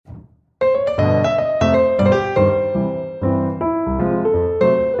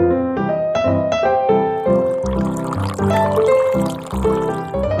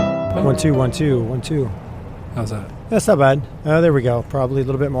2, 1, 2, 1, 2. How's that? That's not bad. There we go. Probably a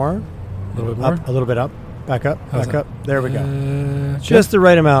little bit more. A little bit more? Up, a little bit up. Back up. How's back that? up. There we go. Just the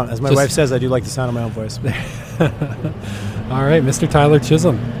right amount. As my wife says, I do like the sound of my own voice. All right, Mr. Tyler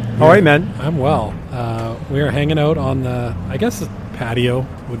Chisholm. All right, man. I'm well. We are hanging out on the, I guess patio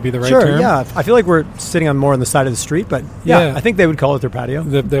would be the right term. Sure, yeah. I feel like we're sitting on more on the side of the street, but yeah. I think they would call it their patio.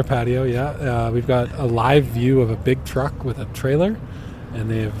 Their patio, yeah. We've got a live view of a big truck with a trailer, and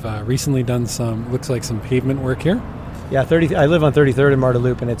they've recently done looks like some pavement work here. Yeah, I live on 33rd in Marda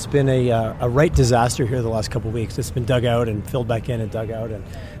Loop, and it's been a right disaster here the last couple of weeks. It's been dug out and filled back in and dug out, and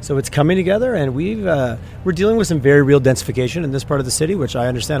so it's coming together. And we're dealing with some very real densification in this part of the city, which I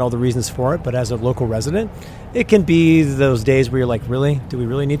understand all the reasons for it. But as a local resident, it can be those days where you're like, really, do we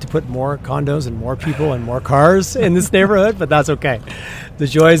really need to put more condos and more people and more cars in this neighborhood? But that's okay. The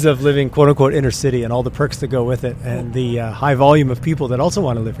joys of living "quote unquote" inner city and all the perks that go with it, and the high volume of people that also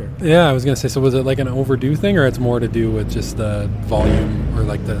want to live here. Yeah, I was going to say. So was it like an overdue thing, or it's more to do with just the volume or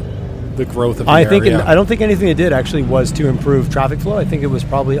like the growth of the area? I don't think anything they did actually was to improve traffic flow. I think it was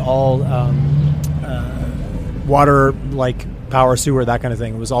probably all water, like power, sewer, that kind of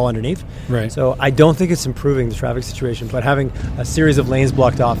thing. It was all underneath. Right. So I don't think it's improving the traffic situation, but having a series of lanes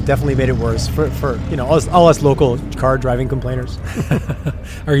blocked off definitely made it worse for all us local car driving complainers.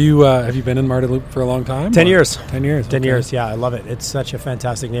 Are you have you been in Marda Loop for a long time? 10 years. 10 years. 10 years. Yeah, I love it. It's such a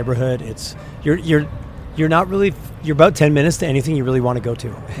fantastic neighborhood. It's you're not really, you're about 10 minutes to anything you really want to go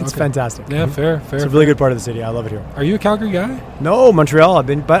to. It's fantastic. Yeah, fair. It's a really good part of the city. I love it here. Are you a Calgary guy? No, Montreal.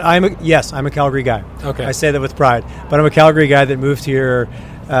 I'm a Calgary guy. Okay. I say that with pride. But I'm a Calgary guy that moved here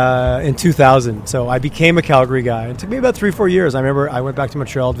in 2000. So I became a Calgary guy. It took me about 3-4 years. I remember I went back to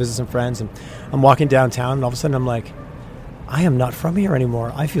Montreal to visit some friends, and I'm walking downtown, and all of a sudden I'm like, I am not from here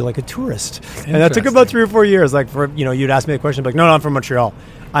anymore. I feel like a tourist. And that took about 3 or 4 years. Like, you'd ask me a question, like, no, I'm from Montreal.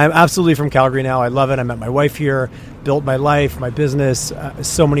 I'm absolutely from Calgary now. I love it. I met my wife here, built my life, my business.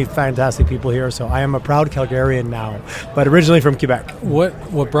 So many fantastic people here. So I am a proud Calgarian now, but originally from Quebec.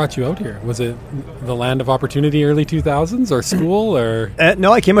 What brought you out here? Was it the land of opportunity, early 2000s, or school, or?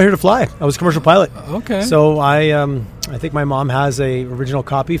 No, I came out here to fly. I was a commercial pilot. Okay. So I think my mom has a original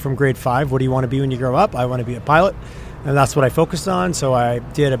copy from grade 5. What do you want to be when you grow up? I want to be a pilot. And that's what I focused on. So I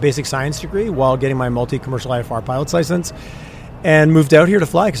did a basic science degree while getting my multi-commercial IFR pilot's license, and moved out here to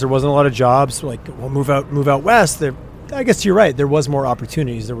fly because there wasn't a lot of jobs. Like, well, move out west. I guess you're right. There was more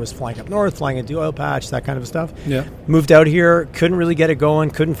opportunities. There was flying up north, flying into oil patch, that kind of stuff. Yeah. Moved out here, couldn't really get it going,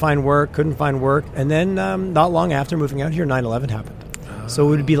 couldn't find work. And then not long after moving out here, 9/11 happened. So it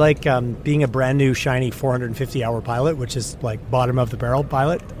would be like being a brand new, shiny 450-hour pilot, which is like bottom of the barrel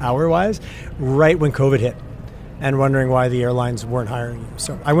pilot, hour-wise, right when COVID hit, and wondering why the airlines weren't hiring you.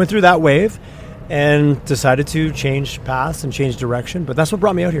 So I went through that wave and decided to change paths and change direction. But that's what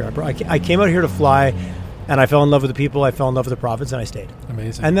brought me out here. I came out here to fly, and I fell in love with the people. I fell in love with the province, and I stayed.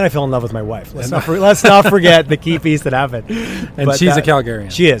 Amazing. And then I fell in love with my wife. Let's not forget the key piece that happened. And she's a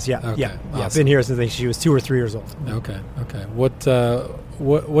Calgarian. She is, yeah. Okay, yeah. awesome. I've been here since she was 2 or 3 years old. Okay. What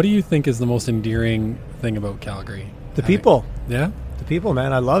do you think is the most endearing thing about Calgary? The people. Yeah? The people,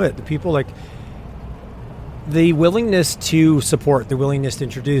 man. I love it. The people, like, the willingness to support, the willingness to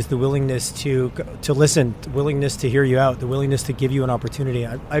introduce, the willingness to listen, the willingness to hear you out, the willingness to give you an opportunity.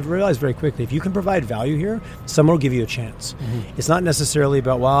 I've realized very quickly, if you can provide value here, someone will give you a chance. Mm-hmm. It's not necessarily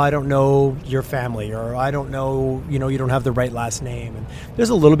about, well, I don't know your family, or I don't know, you don't have the right last name. And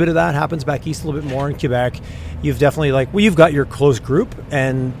there's a little bit of that happens back east, a little bit more in Quebec. You've definitely you've got your close group,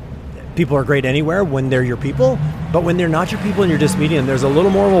 and people are great anywhere when they're your people, but when they're not your people and you're just meeting them, there's a little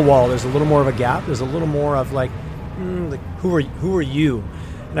more of a wall, there's a little more of a gap, there's a little more of who are you?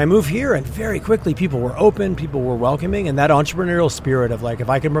 And I moved here, and very quickly people were open, people were welcoming, and that entrepreneurial spirit of if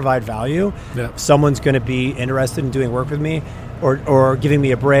I can provide value, someone's going to be interested in doing work with me, or giving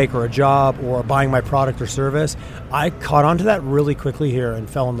me a break or a job or buying my product or service. I caught on to that really quickly here and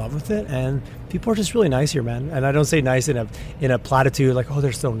fell in love with it, and people are just really nice here, man. And I don't say nice in a platitude like, oh,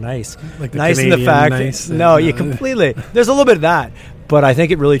 they're so nice. Like the nice Canadian in the fact nice that, no, you completely. There's a little bit of that, but I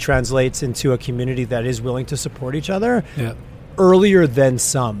think it really translates into a community that is willing to support each other earlier than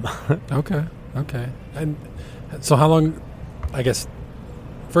some. Okay. And so how long, I guess,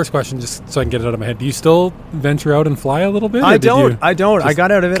 first question, just so I can get it out of my head, do you still venture out and fly a little bit? I don't. I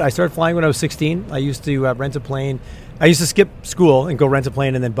got out of it. I started flying when I was 16. I used to rent a plane. I used to skip school and go rent a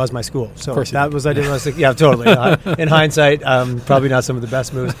plane and then buzz my school. So that was I did when I was yeah, totally. In hindsight, probably not some of the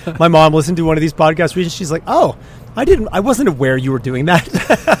best moves. My mom listened to one of these podcasts recently. She's like, "Oh, I wasn't aware you were doing that."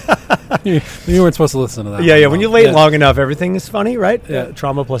 You weren't supposed to listen to that. Yeah. When you wait long enough, everything is funny, right? Yeah.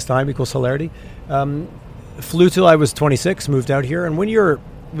 Trauma plus time equals hilarity. Flew till I was 26, moved out here, and when you're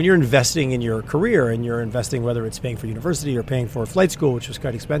when you're investing in your career and you're investing, whether it's paying for university or paying for flight school, which was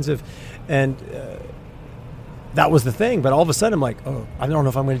quite expensive, and that was the thing. But all of a sudden I'm like, oh, I don't know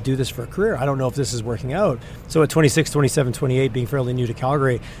if I'm going to do this for a career. I don't know if this is working out. So at 26, 27, 28, being fairly new to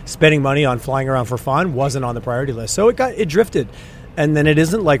Calgary, spending money on flying around for fun wasn't on the priority list. So it drifted. And then it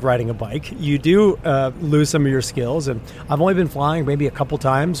isn't like riding a bike. You do lose some of your skills. And I've only been flying maybe a couple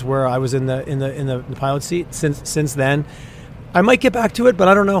times where I was in the pilot seat. Since then, I might get back to it, but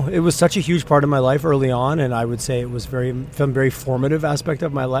I don't know. It was such a huge part of my life early on, and I would say it was very formative aspect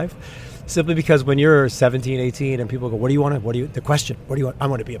of my life. Simply because when you're 17, 18, and people go, "What do you want to?" The question, "What do you want?" I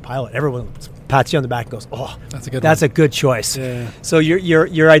want to be a pilot. Everyone pats you on the back and goes, "Oh, that's a good choice." Yeah. So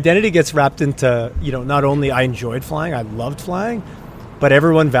your identity gets wrapped into, not only I enjoyed flying, I loved flying, but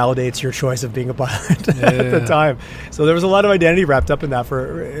everyone validates your choice of being a pilot at the time. So there was a lot of identity wrapped up in that.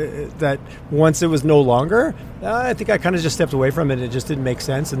 For that, once it was no longer, I think I kind of just stepped away from it. It just didn't make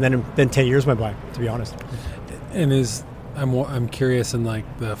sense, and then 10 years went by, to be honest. And I'm curious, in like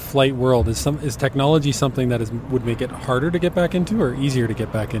the flight world, is technology something that would make it harder to get back into or easier to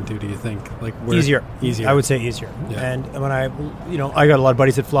get back into, do you think? Easier. I would say easier. Yeah. And when I got a lot of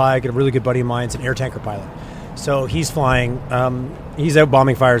buddies that fly. I got a really good buddy of mine, it's an air tanker pilot. So he's flying. He's out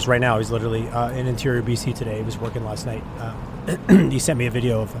bombing fires right now. He's literally in interior BC today. He was working last night. He sent me a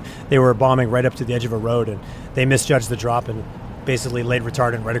video of they were bombing right up to the edge of a road, and they misjudged the drop and basically laid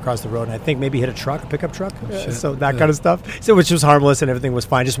retardant right across the road. And I think maybe hit a pickup truck. So that kind of stuff. So which was harmless and everything was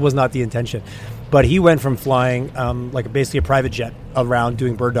fine. Just was not the intention. But he went from flying basically a private jet around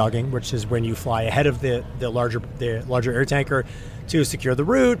doing bird dogging, which is when you fly ahead of the larger air tanker to secure the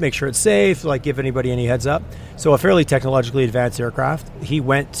route, make sure it's safe, give anybody any heads up. So a fairly technologically advanced aircraft. He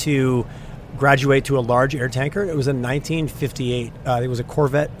went to graduate to a large air tanker. It was in 1958. It was a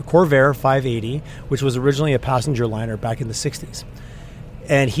Corvair 580, which was originally a passenger liner back in the 60s.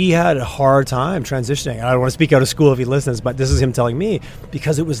 And he had a hard time transitioning. I don't want to speak out of school if he listens, but this is him telling me,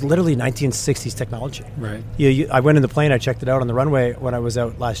 because it was literally 1960s technology. Right. I went in the plane, I checked it out on the runway when I was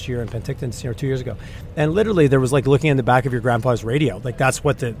out last year in Penticton, 2 years ago. And literally there was like looking in the back of your grandpa's radio. Like that's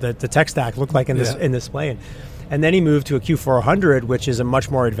what the tech stack looked like in this plane. And then he moved to a Q400, which is a much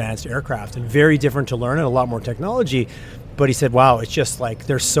more advanced aircraft and very different to learn and a lot more technology. But he said, wow, it's just like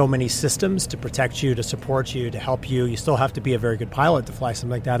there's so many systems to protect you, to support you, to help you. You still have to be a very good pilot to fly something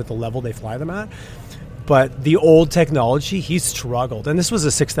like that at the level they fly them at. But the old technology, he struggled. And this was a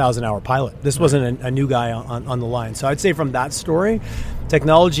 6,000-hour pilot. This wasn't a new guy on the line. So I'd say from that story,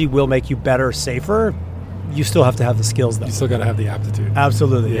 technology will make you better, safer. You still have to have the skills, though. You still got to have the aptitude.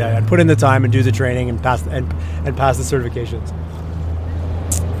 Absolutely, yeah. And put in the time and do the training and pass the certifications.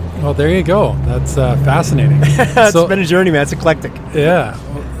 Well, there you go. That's fascinating. It's been a journey, man. It's eclectic. Yeah.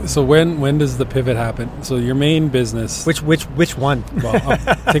 So when does the pivot happen? So your main business. Which one? Well,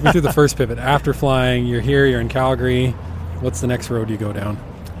 take me through the first pivot. After flying, you're here. You're in Calgary. What's the next road you go down?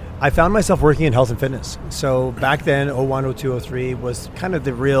 I found myself working in health and fitness. So back then, 01, 02, 03 was kind of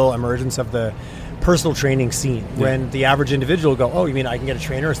the real emergence of the personal training scene. When the average individual go, oh, you mean I can get a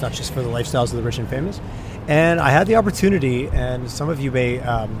trainer? It's not just for the lifestyles of the rich and famous. And I had the opportunity, and some of you may,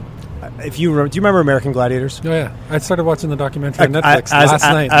 do you remember American Gladiators? Oh yeah, I started watching the documentary on Netflix last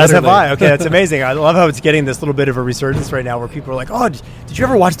night. As have I. Okay, that's amazing. I love how it's getting this little bit of a resurgence right now, where people are like, "Oh, did you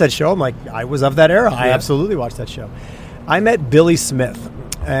ever watch that show?" I'm like, I was of that era. Yeah. I absolutely watched that show. I met Billy Smith,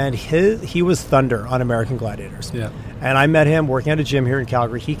 and he was Thunder on American Gladiators. Yeah. And I met him working at a gym here in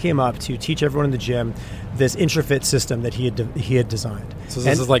Calgary. He came up to teach everyone in the gym this IntraFit system that he had designed. So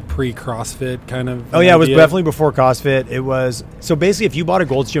this is like pre-CrossFit kind of? Oh yeah, it was definitely before CrossFit. It was, so basically if you bought a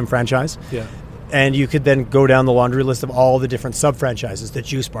Gold's Gym franchise, and you could then go down the laundry list of all the different sub-franchises, the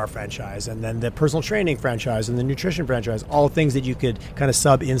Juice Bar franchise, and then the personal training franchise, and the nutrition franchise, all things that you could kind of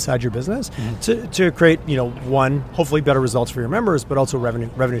sub inside your business to create, one, hopefully better results for your members, but also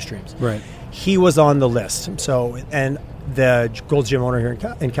revenue streams. Right. He was on the list. So, and the Gold's Gym owner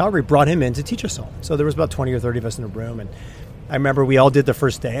here in Calgary brought him in to teach us all. So there was about 20 or 30 of us in a room, and I remember we all did the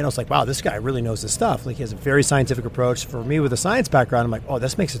first day, and I was like, wow, this guy really knows his stuff. Like, he has a very scientific approach. For me, with a science background, I'm like, oh,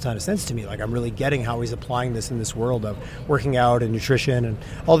 this makes a ton of sense to me. Like, I'm really getting how he's applying this in this world of working out and nutrition and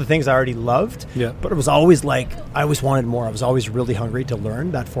all the things I already loved. Yeah. But it was always like, I always wanted more. I was always really hungry to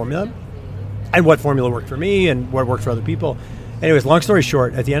learn that formula and what formula worked for me and what worked for other people. Anyways, long story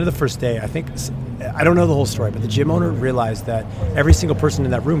short, at the end of the first day, I don't know the whole story, but the gym owner realized that every single person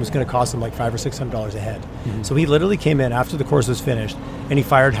in that room was going to cost him like $500 or $600 a head. Mm-hmm. So he literally came in after the course was finished, and he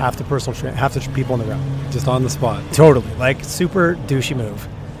fired half the people in the room. Just on the spot. Totally. Like, super douchey move.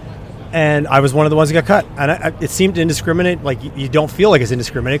 And I was one of the ones that got cut. And it seemed indiscriminate. Like, you don't feel like it's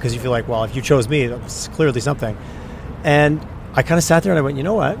indiscriminate because you feel like, well, if you chose me, that's clearly something. And I kind of sat there and I went, you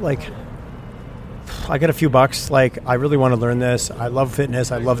know what? Like, I got a few bucks. Like, I really want to learn this. I love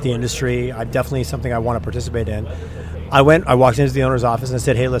fitness. I love the industry. I'm definitely something I want to participate in. I walked into the owner's office and I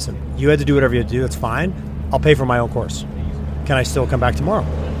said, hey, listen, you had to do whatever you had to do. That's fine. I'll pay for my own course. Can I still come back tomorrow?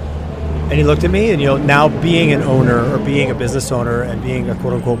 And he looked at me, and now being an owner or being a business owner and being a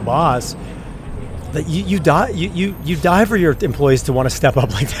quote unquote boss, that you die for your employees to want to step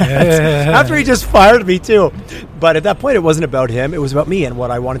up like that. After he just fired me too. But at that point, it wasn't about him. It was about me and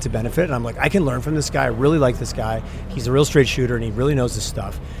what I wanted to benefit. And I'm like, I can learn from this guy. I really like this guy. He's a real straight shooter, and he really knows his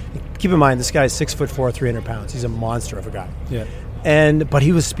stuff. Keep in mind, this guy is 6'4", 300 pounds. He's a monster of a guy. Yeah. But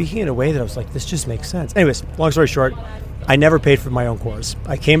he was speaking in a way that I was like, this just makes sense. Anyways, long story short, I never paid for my own course.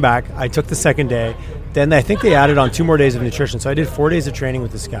 I came back. I took the second day. Then I think they added on 2 more days of nutrition. So I did 4 days of training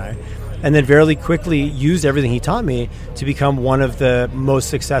with this guy. And then very quickly used everything he taught me to become one of the most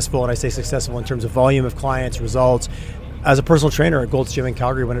successful, and I say successful in terms of volume of clients, results, as a personal trainer at Gold's Gym in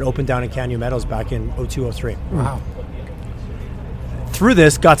Calgary when it opened down in Canyon Meadows back in 02-03. Wow. Through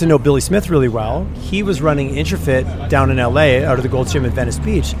this, got to know Billy Smith really well. He was running Intrafit down in LA out of the Gold's Gym in Venice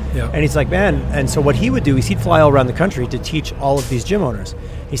Beach. Yeah. And he's like, man, and so what he would do is he'd fly all around the country to teach all of these gym owners.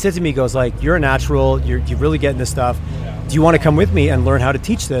 He said to me, he goes like, you're a natural, you're really getting this stuff. Do you want to come with me and learn how to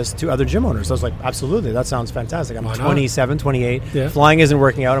teach this to other gym owners? I was like, absolutely, that sounds fantastic. I'm 27, 28, flying isn't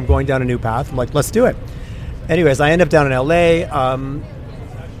working out, I'm going down a new path. I'm like, let's do it. Anyways, I end up down in LA.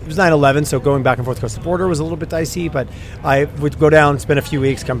 It was 9/11, so going back and forth across the border was a little bit dicey, but I would go down, spend a few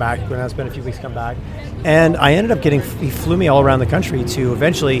weeks, come back, go down, spend a few weeks, come back. And I ended up he flew me all around the country to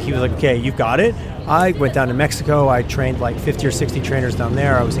eventually, he was like, okay, you've got it. I went down to Mexico. I trained like 50 or 60 trainers down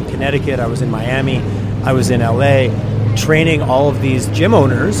there. I was in Connecticut. I was in Miami. I was in LA training all of these gym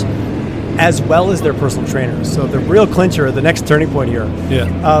owners as well as their personal trainers. So the real clincher, the next turning point here,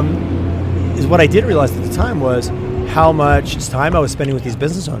 is what I didn't realize at the time was how much time I was spending with these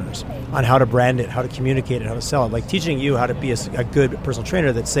business owners on how to brand it, how to communicate it, how to sell it. Like teaching you how to be a good personal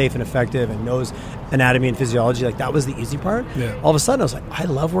trainer that's safe and effective and knows anatomy and physiology. Like that was the easy part. Yeah. All of a sudden I was like, I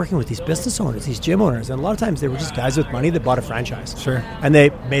love working with these business owners, these gym owners. And a lot of times they were just guys with money that bought a franchise. Sure. And they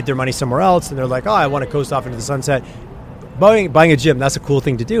made their money somewhere else and they're like, oh, I want to coast off into the sunset. Buying a gym, that's a cool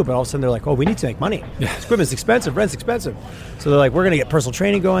thing to do, but all of a sudden they're like, oh, we need to make money. Yeah. Equipment's expensive, rent's expensive. So they're like, we're going to get personal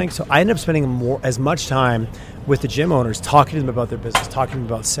training going. So I ended up spending as much time with the gym owners, talking to them about their business, talking to them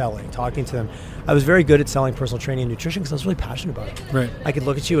about selling, talking to them. I was very good at selling personal training and nutrition because I was really passionate about it. Right. I could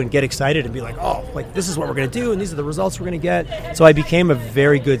look at you and get excited and be like, oh, like this is what we're going to do and these are the results we're going to get. So I became a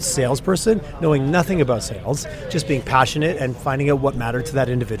very good salesperson, knowing nothing about sales, just being passionate and finding out what mattered to that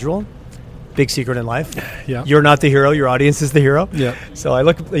individual. Big secret in life. Yeah. You're not the hero. Your audience is the hero. Yeah. So I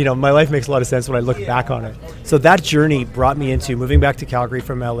look, my life makes a lot of sense when I look back on it. So that journey brought me into moving back to Calgary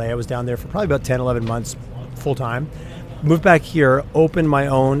from LA. I was down there for probably about 10, 11 months full time. Moved back here, opened my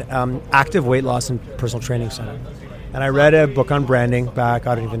own active weight loss and personal training center. And I read a book on branding back,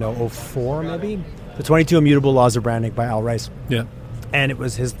 I don't even know, 04 maybe? The 22 Immutable Laws of Branding by Al Rice. Yeah. And it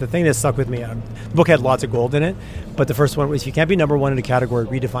was the thing that stuck with me. The book had lots of gold in it, but the first one was, if you can't be number one in a category,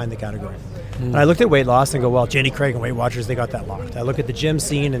 redefine the category. And I looked at weight loss and go, well, Jenny Craig and Weight Watchers, they got that locked. I look at the gym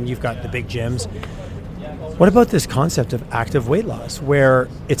scene and you've got the big gyms. What about this concept of active weight loss where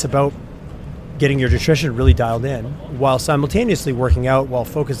it's about getting your nutrition really dialed in while simultaneously working out, while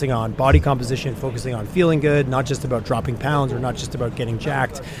focusing on body composition, focusing on feeling good, not just about dropping pounds or not just about getting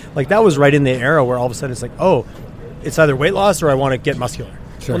jacked. Like that was right in the era where all of a sudden it's like, oh, it's either weight loss or I want to get muscular.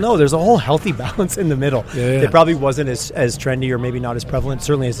 Sure. Well, no, there's a whole healthy balance in the middle. It probably wasn't as trendy or maybe not as prevalent,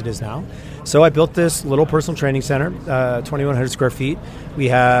 certainly as it is now. So I built this little personal training center, 2,100 square feet. We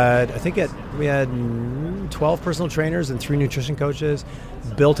had 12 personal trainers and 3 nutrition coaches.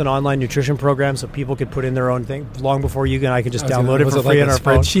 Built an online nutrition program so people could put in their own thing long before you and I could just download it for free on our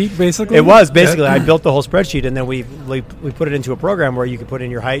phone. Spreadsheet, basically? It was, basically. I built the whole spreadsheet, and then we put it into a program where you could put in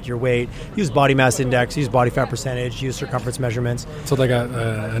your height, your weight, use body mass index, use body fat percentage, use circumference measurements. So like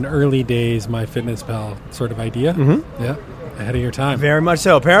an early days MyFitnessPal sort of idea? Mm-hmm. Yeah, ahead of your time. Very much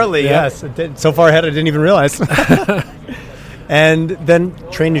so. Apparently, yes. So far ahead I didn't even realize. And then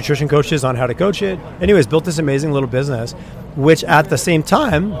train nutrition coaches on how to coach it. Anyways, built this amazing little business, which at the same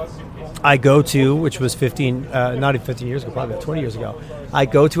time I go to, which was not even 15 years ago, probably about 20 years ago, I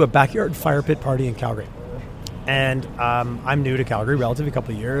go to a backyard fire pit party in Calgary. And I'm new to Calgary, relatively a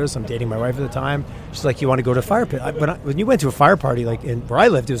couple of years. I'm dating my wife at the time. She's like, you want to go to a fire pit? When you went to a fire party, like where I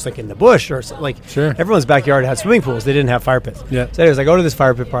lived, it was like in the bush or like everyone's backyard had swimming pools. They didn't have fire pits. Yeah. So anyways, I go to this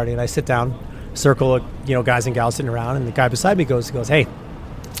fire pit party and I sit down, circle of guys and gals sitting around, and the guy beside me goes, hey,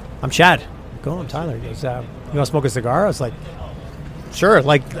 I'm Chad. I go, I'm Tyler. He goes, you want to smoke a cigar? I was like, sure.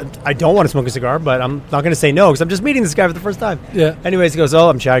 Like, I don't want to smoke a cigar, but I'm not going to say no because I'm just meeting this guy for the first time. Yeah. Anyways, he goes,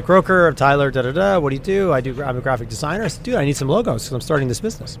 I'm Chad Croker. I'm Tyler, da-da-da. What do you do? I'm a graphic designer. I said, dude, I need some logos because I'm starting this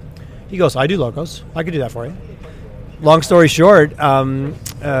business. He goes, I do logos. I could do that for you. Long story short,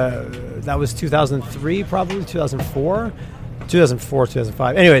 that was 2003, probably 2004.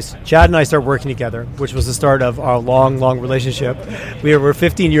 2005. Anyways, Chad and I started working together, which was the start of our long relationship. We're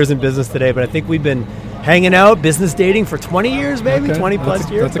 15 years in business today, but I think we've been hanging out, business dating for 20 years, maybe 20 plus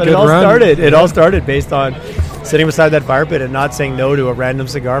years. But it all started based on sitting beside that fire pit and not saying no to a random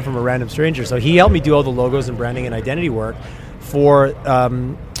cigar from a random stranger. So he helped me do all the logos and branding and identity work for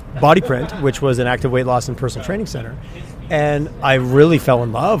Body Print, which was an active weight loss and personal training center. And I really fell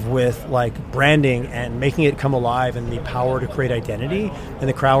in love with like branding and making it come alive and the power to create identity and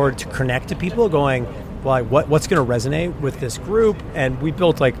the power to connect to people going, well, what's going to resonate with this group? And we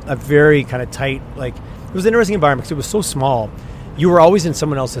built like a very kind of tight, like it was an interesting environment because it was so small. You were always in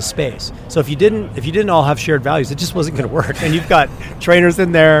someone else's space. So if you didn't all have shared values, it just wasn't going to work. And you've got trainers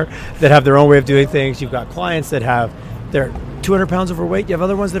in there that have their own way of doing things. You've got clients that have their 200 pounds overweight. You have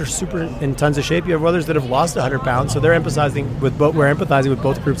other ones that are super in tons of shape. You have others that have lost 100 pounds. So they're empathizing with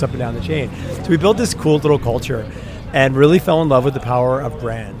both groups up and down the chain. So we built this cool little culture and really fell in love with the power of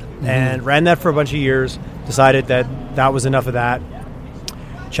brand and ran that for a bunch of years, decided that was enough of that.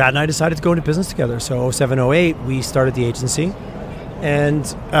 Chad and I decided to go into business together. So 07, 08, we started the agency. And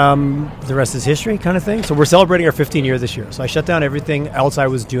the rest is history kind of thing. So we're celebrating our 15 year this year. So I shut down everything else I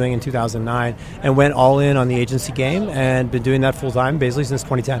was doing in 2009 and went all in on the agency game and been doing that full time basically since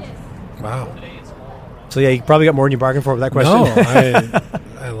 2010. Wow. So yeah, you probably got more than you bargained for with that question. No,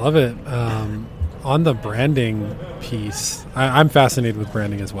 I love it. On the branding piece, I'm fascinated with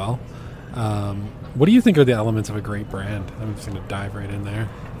branding as well. What do you think are the elements of a great brand? I'm just going to dive right in there.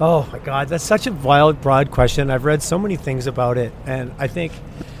 Oh my God, that's such a wild, broad question. I've read so many things about it, and I think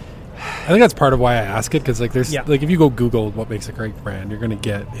that's part of why I ask it, because like like if you go Google what makes a great brand, you're going to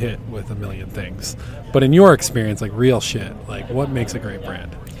get hit with a million things. But in your experience, like real shit, like what makes a great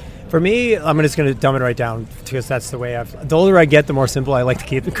brand? For me, I'm just going to dumb it right down because that's the way the older I get, the more simple I like to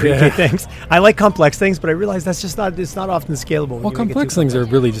keep things. I like complex things, but I realize it's not often scalable. Well, complex things are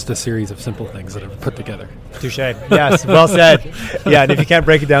really just a series of simple things that are put together. Touche. Yes, well said. Yeah, and if you can't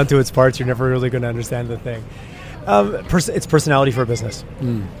break it down to its parts, you're never really going to understand the thing. It's personality for a business.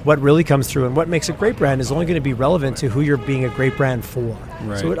 What really comes through and what makes a great brand is only going to be relevant to who you're being a great brand for.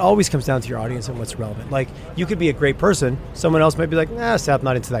 Right. So it always comes down to your audience and what's relevant. Like you could be a great person, someone else might be like, Seth,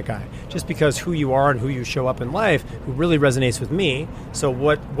 not into that guy. Just because who you are and who you show up in life, who really resonates with me. So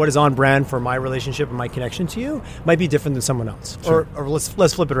what is on brand for my relationship and my connection to you might be different than someone else. Sure. Or let's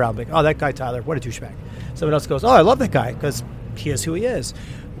flip it around. Like, that guy Tyler, what a douchebag. Someone else goes, I love that guy because he is who he is.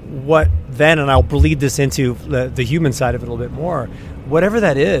 What then, and I'll bleed this into the human side of it a little bit more, whatever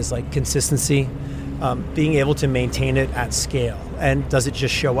that is, like consistency, being able to maintain it at scale. And does it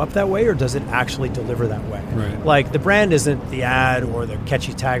just show up that way or does it actually deliver that way? Right. Like the brand isn't the ad or the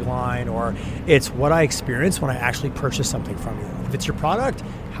catchy tagline, or it's what I experience when I actually purchase something from you. If it's your product,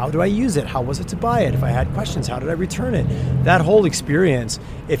 how do I use it? How was it to buy it? If I had questions, how did I return it? That whole experience,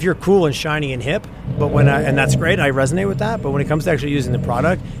 if you're cool and shiny and hip, and that's great, I resonate with that, but when it comes to actually using the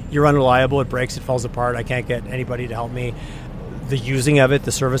product, you're unreliable, it breaks, it falls apart, I can't get anybody to help me. The using of it,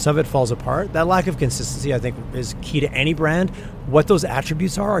 the service of it falls apart. That lack of consistency, I think, is key to any brand. What those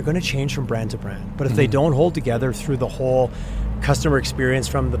attributes are going to change from brand to brand. But if they don't hold together through the whole customer experience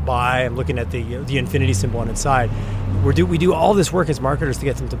from the buy, I'm looking at the infinity symbol on its side. We do all this work as marketers to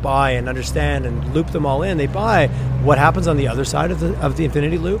get them to buy and understand and loop them all in. They buy. What happens on the other side of the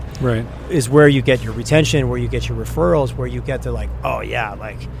infinity loop, right, is where you get your retention, where you get your referrals, where you get to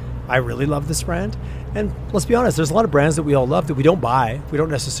I really love this brand. And let's be honest, there's a lot of brands that we all love that we don't buy. We don't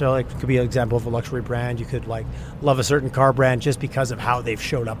necessarily, it could be an example of a luxury brand. You could love a certain car brand just because of how they've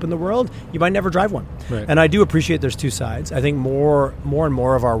showed up in the world. You might never drive one. Right. And I do appreciate there's two sides. I think more and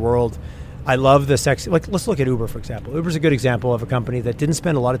more of our world, I love the sexy, let's look at Uber, for example. Uber's a good example of a company that didn't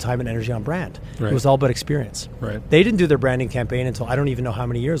spend a lot of time and energy on brand. Right. It was all about experience. Right. They didn't do their branding campaign until I don't even know how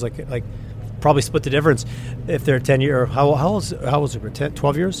many years, probably split the difference if they're 10 years, how old is Uber, 10,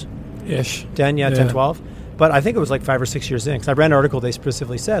 12 years? Ish. 10, 12. But I think it was 5 or 6 years in, because I read an article, they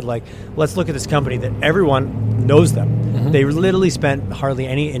specifically said, let's look at this company that everyone knows them. Mm-hmm. They literally spent hardly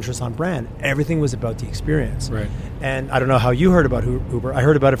any interest on brand. Everything was about the experience. Right. And I don't know how you heard about Uber. I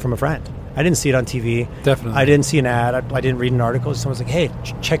heard about it from a friend. I didn't see it on TV. Definitely. I didn't see an ad. I didn't read an article. Someone was like, hey,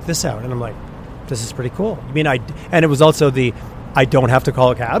 check this out. And I'm like, this is pretty cool. And it was also the I don't have to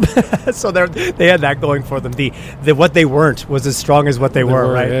call a cab. So they had that going for them. The what they weren't was as strong as what they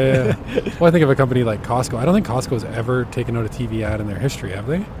were, right? Yeah. Well, I think of a company like Costco. I don't think Costco's ever taken out a TV ad in their history, have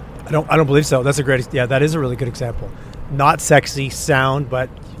they? I don't believe so. That's that is a really good example. Not sexy sound, but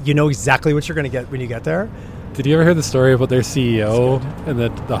you know exactly what you're going to get when you get there. Did you ever hear the story about their CEO and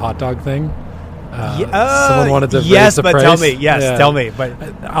the hot dog thing? Someone wanted to raise the price. Tell me. Yes, tell me. But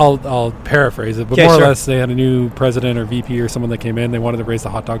I'll paraphrase it. But more or less, they had a new president or VP or someone that came in. They wanted to raise the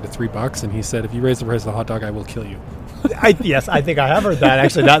hot dog to $3, and he said, "If you raise the price of the hot dog, I will kill you." Yes, I think I have heard that.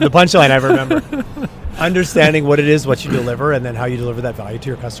 Actually, not the punchline I remember. Understanding what it is, what you deliver, and then how you deliver that value to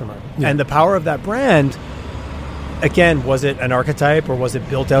your customer, and the power of that brand. Again, was it an archetype, or was it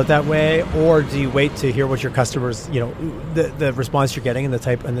built out that way, or do you wait to hear what your customers, the response you're getting and the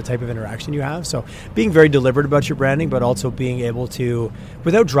type of interaction you have? So, being very deliberate about your branding, but also being able to,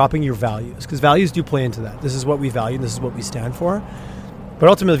 without dropping your values, because values do play into that. This is what we value, and this is what we stand for. But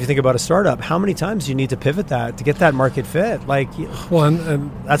ultimately, if you think about a startup, how many times do you need to pivot that to get that market fit? Like, well,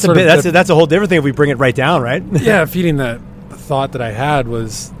 and that's a whole different thing if we bring it right down, right? Yeah, feeding that thought that I had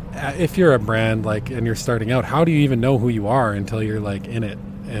was, if you're a brand and you're starting out, how do you even know who you are until you're in it?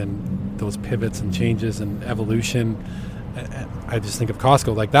 And those pivots and changes and evolution. I just think of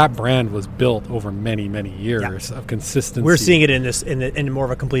Costco. That brand was built over many, many years of consistency. We're seeing it in more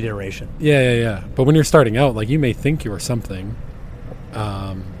of a complete iteration. Yeah. But when you're starting out, you may think you're something.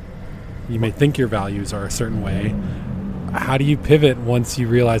 You may think your values are a certain way. How do you pivot once you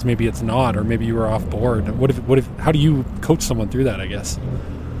realize maybe it's not, or maybe you were off board? How do you coach someone through that, I guess?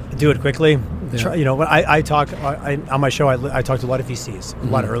 Do it quickly. Yeah. When I talk on my show, I talk to a lot of VCs, a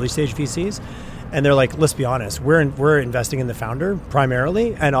lot of early stage VCs, and they're like, let's be honest, we're investing in the founder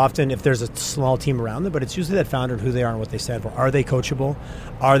primarily, and often if there's a small team around them, but it's usually that founder and who they are and what they stand for. Are they coachable?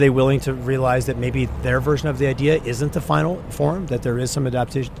 Are they willing to realize that maybe their version of the idea isn't the final form, that there is some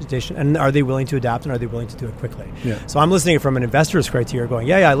adaptation, and are they willing to adapt, and are they willing to do it quickly? Yeah. So I'm listening from an investor's criteria going,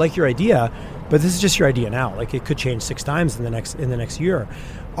 yeah, I like your idea, but this is just your idea now. It could change 6 times in the next year.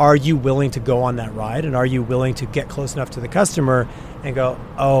 Are you willing to go on that ride, and are you willing to get close enough to the customer and go,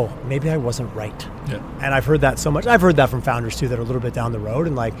 oh, maybe I wasn't right? Yeah. And I've heard that so much. I've heard that from founders too that are a little bit down the road,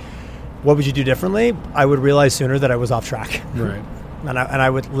 and what would you do differently? I would realize sooner that I was off track. Right. And I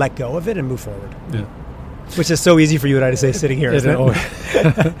would let go of it and move forward. Yeah. Which is so easy for you and I to say sitting here, isn't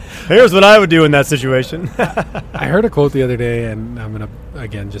it? Here's what I would do in that situation. I heard a quote the other day, and I'm going to,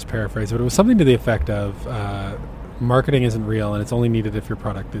 again, just paraphrase, but it was something to the effect of, marketing isn't real, and it's only needed if your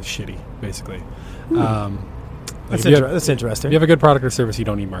product is shitty, basically. That's interesting. If you have a good product or service, you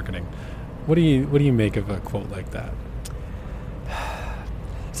don't need marketing. What do you make of a quote like that?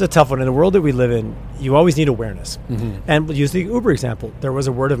 It's a tough one. In the world that we live in, you always need awareness. Mm-hmm. And we'll use the Uber example. There was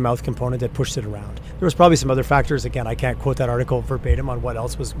a word of mouth component that pushed it around. There was probably some other factors. Again, I can't quote that article verbatim on what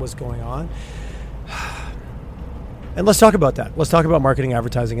else was going on. And let's talk about that. Let's talk about marketing,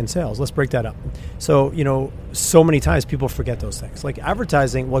 advertising, and sales. Let's break that up. So, so many times people forget those things. Like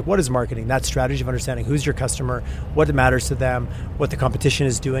advertising, what is marketing? That strategy of understanding who's your customer, what matters to them, what the competition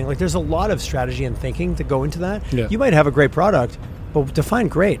is doing. There's a lot of strategy and thinking to go into that. Yeah. You might have a great product, but define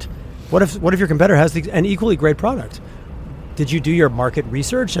great. What if your competitor has an equally great product? Did you do your market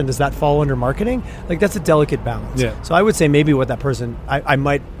research, and does that fall under marketing? That's a delicate balance. Yeah. So I would say maybe what that person, I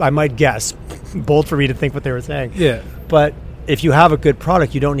might guess, bold for me to think what they were saying. Yeah. But if you have a good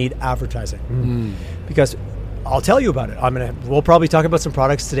product, you don't need advertising. Because I'll tell you about it. We'll probably talk about some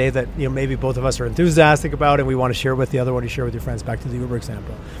products today that maybe both of us are enthusiastic about, and we want to share with the other one. You share with your friends. Back to the Uber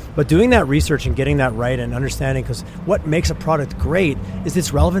example. But doing that research and getting that right and understanding, because what makes a product great is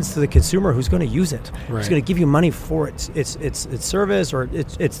its relevance to the consumer who's going to use it. Right. Who's going to give you money for its service or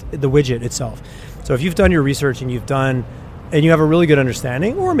it's the widget itself. So if you've done your research and you have a really good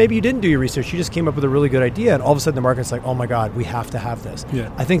understanding, or maybe you didn't do your research, you just came up with a really good idea, and all of a sudden the market's like, oh my God, we have to have this. Yeah.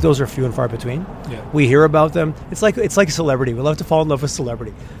 I think those are few and far between. Yeah. We hear about them. It's like a celebrity. We love to fall in love with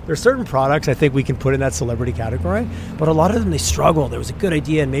celebrity. There are certain products I think we can put in that celebrity category, but a lot of them, they struggle. There was a good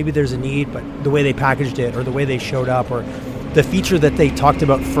idea and maybe there's a need, but the way they packaged it or the way they showed up or the feature that they talked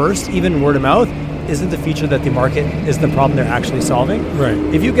about first, even word of mouth, isn't the feature that the market is the problem they're actually solving. Right.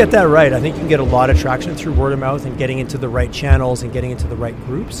 If you get that right, I think you can get a lot of traction through word of mouth and getting into the right channels and getting into the right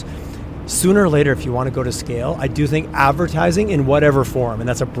groups. Sooner or later, if you want to go to scale, I do think advertising in whatever form, and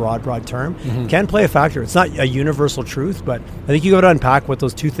that's a broad term, can play a factor. It's not a universal truth, but I think you got to unpack what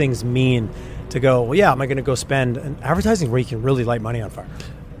those two things mean to go, well, yeah, am I going to go spend advertising where you can really light money on fire?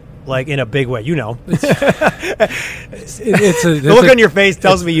 In a big way, the look on your face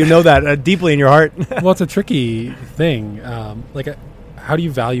tells me you know that deeply in your heart. Well, it's a tricky thing. How do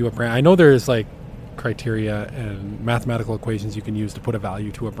you value a brand? I know there's criteria and mathematical equations you can use to put a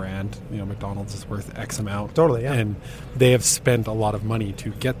value to a brand. McDonald's is worth X amount. Totally, yeah. And they have spent a lot of money to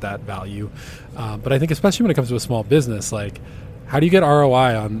get that value. But I think especially when it comes to a small business, like, how do you get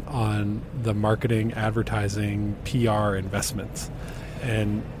ROI on the marketing, advertising, PR investments?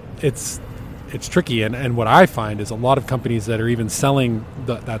 And it's tricky. And what I find is a lot of companies that are even selling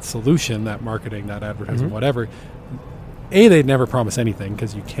that solution, that marketing, that advertising, whatever, A, they'd never promise anything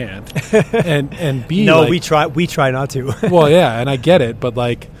because you can't. and B, no, we try not to. Well, yeah, and I get it, but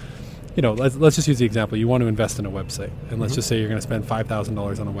like, let's just use the example. You want to invest in a website, and let's just say you're going to spend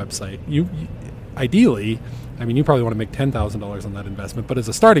 $5,000 on a website. You ideally, you probably want to make $10,000 on that investment, but as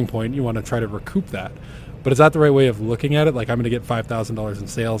a starting point, you want to try to recoup that. But is that the right way of looking at it? Like, I'm going to get $5,000 in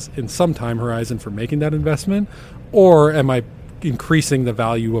sales in some time horizon for making that investment, or am I increasing the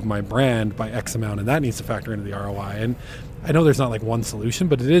value of my brand by X amount, and that needs to factor into the ROI? And I know there's not like one solution,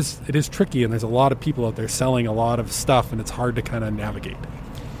 but it is tricky, and there's a lot of people out there selling a lot of stuff, and it's hard to kind of navigate.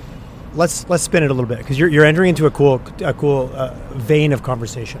 Let's spin it a little bit, because you're entering into a cool vein of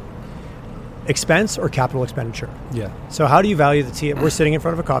conversation. Expense or capital expenditure? Yeah. So how do you value we're sitting in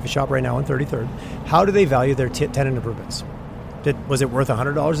front of a coffee shop right now on 33rd. How do they value their tenant improvements? Was it worth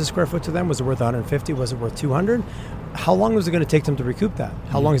 $100 a square foot to them? Was it worth $150? Was it worth $200? How long was it going to take them to recoup that?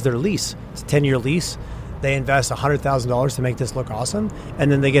 How long is their lease? It's a 10-year lease. They invest $100,000 to make this look awesome,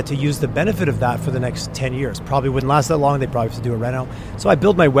 and then they get to use the benefit of that for the next 10 years. Probably wouldn't last that long. They'd probably have to do a reno. So I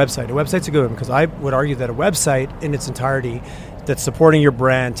build my website. A website's a good one, because I would argue that a website in its entirety that's supporting your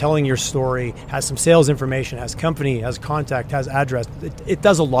brand, telling your story, has some sales information, has company, has contact, has address. It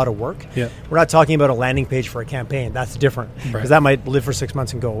does a lot of work. Yeah. We're not talking about a landing page for a campaign. That's different, because that might live for 6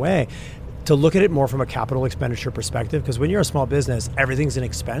 months and go away. To look at it more from a capital expenditure perspective, because when you're a small business, everything's an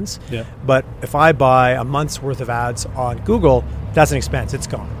expense. Yeah. But if I buy a month's worth of ads on Google, that's an expense. It's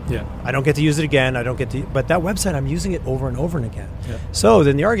gone. Yeah. I don't get to use it again. But that website, I'm using it over and over and again. Yeah. So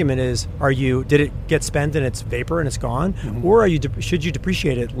then the argument is, did it get spent and it's vapor and it's gone? Mm-hmm. Or should you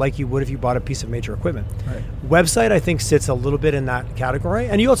depreciate it like you would if you bought a piece of major equipment? Right. Website, I think, sits a little bit in that category.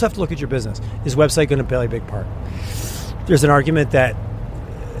 And you also have to look at your business. Is website going to play a big part? There's an argument that,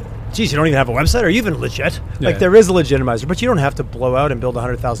 geez, you don't even have a website? Are you even legit? Yeah. Like, there is a legitimizer, but you don't have to blow out and build a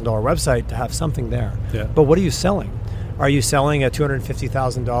 $100,000 website to have something there. Yeah. But what are you selling? Are you selling a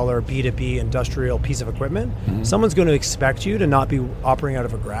 $250,000 B2B industrial piece of equipment? Mm-hmm. Someone's going to expect you to not be operating out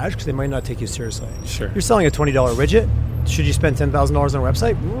of a garage because they might not take you seriously. Sure. You're selling a $20 widget. Should you spend $10,000 on a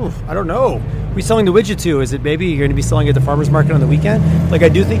website? Oof, I don't know. Who are you selling the widget to? Is it maybe you're going to be selling at the farmer's market on the weekend? Like, I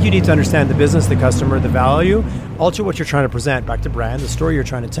do think you need to understand the business, the customer, the value, also what you're trying to present, back to brand, the story you're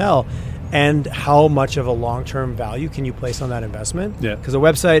trying to tell, and how much of a long-term value can you place on that investment? Yeah. Because a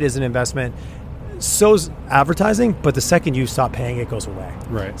website is an investment. So's advertising, but the second you stop paying, it goes away.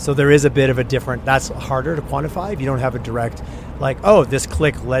 Right. So there is a bit of a different, that's harder to quantify if you don't have a direct, like, oh, this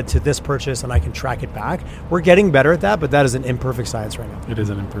click led to this purchase and I can track it back. We're getting better at that, but that is an imperfect science right now. It is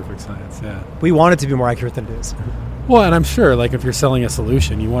an imperfect science, yeah. We want it to be more accurate than it is. Well, and I'm sure, like, if you're selling a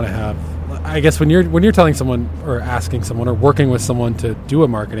solution, you want to have, I guess when you're telling someone or asking someone or working with someone to do a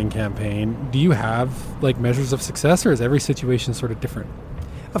marketing campaign, do you have, like, measures of success, or is every situation sort of different?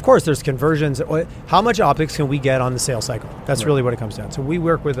 Of course, there's conversions. How much optics can we get on the sales cycle? That's really what it comes down. So we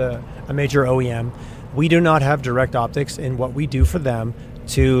work with a major OEM. We do not have direct optics in what we do for them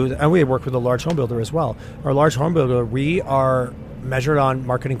and we work with a large home builder as well. Our large home builder, we are measured on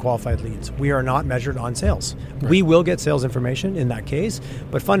marketing qualified leads. We are not measured on sales. Right. We will get sales information in that case,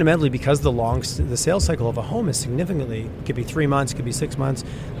 but fundamentally, because the sales cycle of a home is significantly, it could be 3 months, it could be 6 months.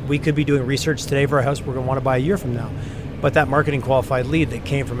 We could be doing research today for a house we're going to want to buy a year from now. But that marketing qualified lead that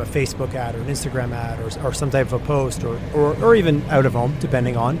came from a Facebook ad or an Instagram ad or some type of a post or even out of home,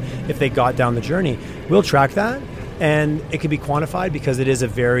 depending on if they got down the journey, we'll track that. And it can be quantified because it is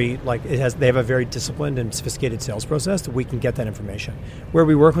they have a very disciplined and sophisticated sales process that we can get that information. Where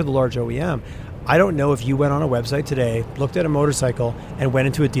we work with a large OEM, I don't know if you went on a website today, looked at a motorcycle, and went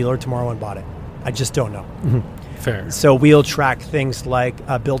into a dealer tomorrow and bought it. I just don't know. Mm-hmm. Fair. So we'll track things like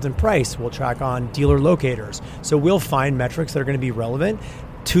built-in price. We'll track on dealer locators. So we'll find metrics that are going to be relevant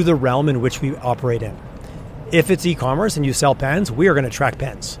to the realm in which we operate in. If it's e-commerce and you sell pens, we are going to track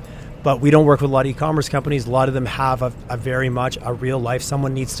pens. But we don't work with a lot of e-commerce companies. A lot of them have a very much a real life.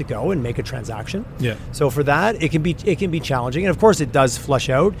 Someone needs to go and make a transaction. Yeah. So for that, it can be challenging. And of course, it does flush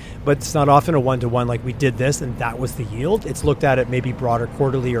out, but it's not often a one-to-one like we did this and that was the yield. It's looked at maybe broader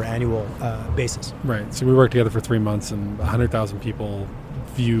quarterly or annual basis. Right. So we worked together for 3 months and 100,000 people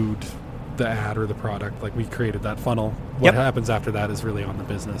viewed the ad or the product, like we created that funnel. What happens after that is really on the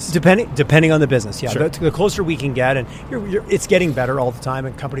business. Depending on the business, yeah. Sure. The closer we can get, and it's getting better all the time,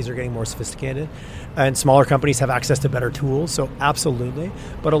 and companies are getting more sophisticated, and smaller companies have access to better tools, so absolutely.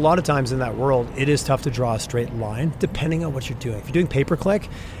 But a lot of times in that world, it is tough to draw a straight line, depending on what you're doing. If you're doing pay-per-click,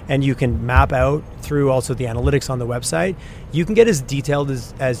 and you can map out through also the analytics on the website, you can get as detailed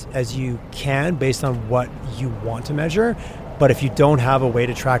as you can based on what you want to measure. But if you don't have a way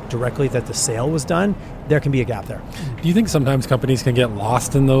to track directly that the sale was done, there can be a gap there. Do you think sometimes companies can get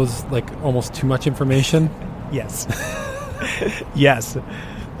lost in those, like almost too much information? Yes. Yes. I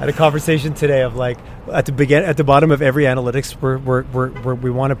had a conversation today of like at the bottom of every analytics we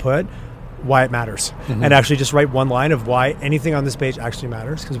want to put why it matters, and actually just write one line of why anything on this page actually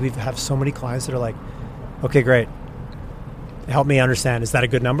matters, because we have so many clients that are like, okay, great. Help me understand, is that a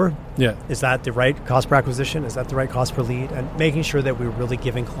good number? Yeah. Is that the right cost per acquisition? Is that the right cost per lead? And making sure that we're really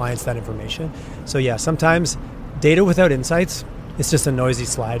giving clients that information. So yeah, sometimes data without insights, it's just a noisy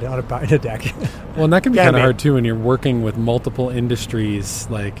slide on a deck. Well, and that can be kind of hard too when you're working with multiple industries.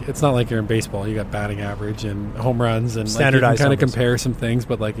 Like, it's not like you're in baseball. You got batting average and home runs, and standardized like, you can kind of compare some things.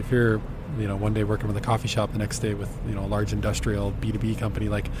 But like if you're, one day working with a coffee shop, the next day with, a large industrial B2B company,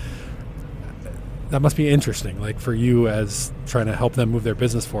 like, that must be interesting, like for you as trying to help them move their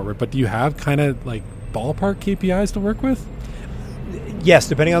business forward. But do you have kind of like ballpark KPIs to work with? Yes,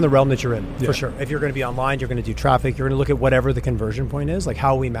 depending on the realm that you're in, for sure. If you're going to be online, you're going to do traffic, you're going to look at whatever the conversion point is, like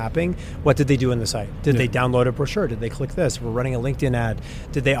how are we mapping? What did they do in the site? Did they download a brochure? Did they click this? We're running a LinkedIn ad.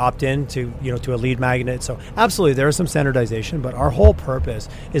 Did they opt in to, to a lead magnet? So absolutely, there is some standardization, but our whole purpose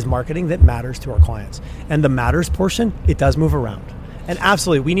is marketing that matters to our clients. And the matters portion, it does move around. And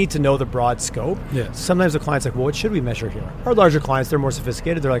absolutely, we need to know the broad scope. Yeah. Sometimes the client's like, well, what should we measure here? Our larger clients, they're more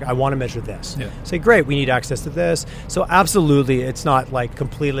sophisticated. But I want to measure this. Yeah. Say, great, we need access to this. So absolutely, it's not like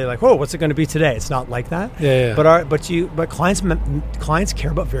completely like, whoa, what's it going to be today? It's not like that. Yeah. But clients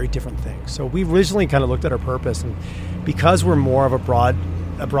care about very different things. So we originally kind of looked at our purpose, and because we're more of a broad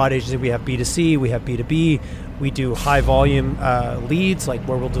agency, we have B2C, we have B2B. We do high volume leads, like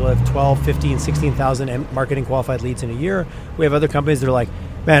where we'll deliver 12, 15, 16,000 marketing qualified leads in a year. We have other companies that are like,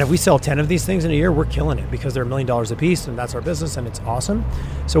 man, if we sell 10 of these things in a year, we're killing it because they're $1 million a piece, and that's our business, and it's awesome.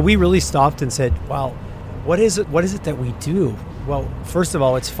 So we really stopped and said, wow, what is it that we do? Well, first of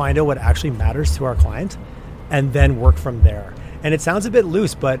all, it's find out what actually matters to our client and then work from there. And it sounds a bit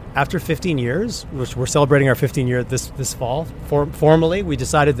loose, but after 15 years, which we're celebrating our 15 year this fall, formally, we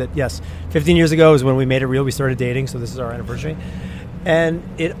decided that, yes, 15 years ago is when we made it real. We started dating, so this is our anniversary. And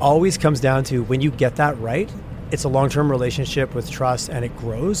it always comes down to when you get that right, it's a long-term relationship with trust, and it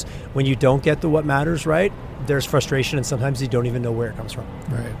grows. When you don't get the what matters right, there's frustration, and sometimes you don't even know where it comes from.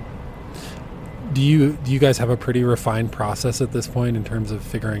 Right. Do you guys have a pretty refined process at this point in terms of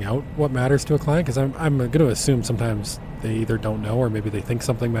figuring out what matters to a client? Because I'm going to assume sometimes they either don't know, or maybe they think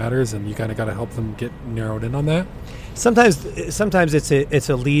something matters, and you kind of got to help them get narrowed in on that. Sometimes it's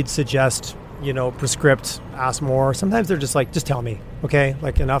a lead suggest, prescript, ask more. Sometimes they're just like, just tell me, okay?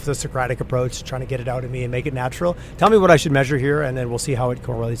 Like enough of the Socratic approach, trying to get it out of me and make it natural. Tell me what I should measure here, and then we'll see how it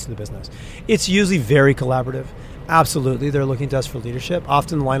correlates to the business. It's usually very collaborative. Absolutely, they're looking to us for leadership.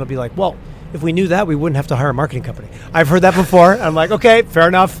 Often the line will be like, well, if we knew that, we wouldn't have to hire a marketing company. I've heard that before. I'm like, okay, fair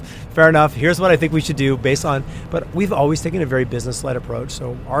enough. Here's what I think we should do based on, but we've always taken a very business-led approach.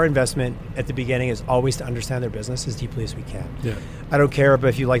 So our investment at the beginning is always to understand their business as deeply as we can. Yeah. I don't care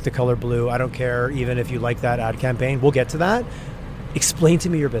if you like the color blue. I don't care even if you like that ad campaign. We'll get to that. Explain to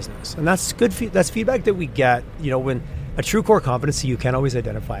me your business. And that's good. That's feedback that we get, when a true core competency, you can't always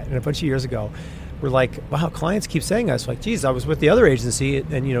identify it. And a bunch of years ago, we're like, wow, clients keep saying us, like, geez, I was with the other agency,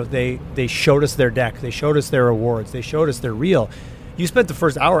 and they showed us their deck, they showed us their awards, they showed us their reel. You spent the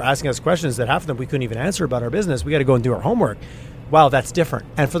first hour asking us questions that half of them we couldn't even answer about our business. We got to go and do our homework. Wow, that's different.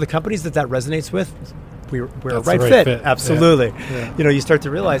 And for the companies that resonates with, we're a right fit. Absolutely. Yeah. You start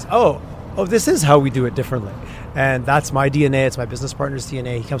to realize, oh, this is how we do it differently. And that's my DNA. It's my business partner's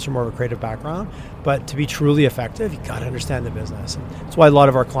DNA. He comes from more of a creative background. But to be truly effective, you got to understand the business. And that's why a lot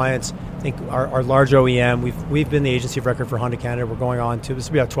of our clients think our large OEM, we've been the agency of record for Honda Canada. We're going on to, this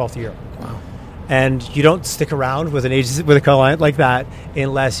will be our 12th year. Wow. And you don't stick around with an agency, with a client like that,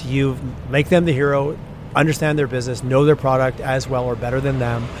 unless you make them the hero, understand their business, know their product as well or better than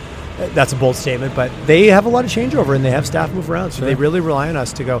them. That's a bold statement, but they have a lot of changeover, and they have staff move around. So They really rely on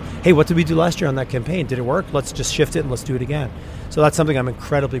us to go, hey, what did we do last year on that campaign? Did it work? Let's just shift it and let's do it again. So that's something I'm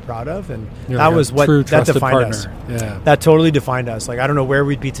incredibly proud of. And that was what that defined partner. Us. Yeah. That totally defined us. Like, I don't know where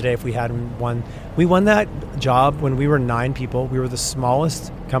we'd be today if we hadn't won. We won that job when we were 9 people. We were the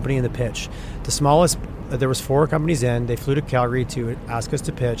smallest company in the pitch. The smallest, there was 4 companies in. They flew to Calgary to ask us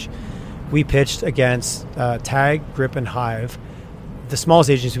to pitch. we pitched against Tag, Grip, and Hive. The smallest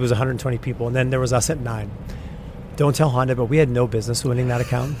agency was 120 people, and then there was us at 9. Don't tell Honda, but we had no business winning that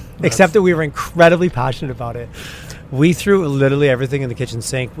account, except that we were incredibly passionate about it. We threw literally everything in the kitchen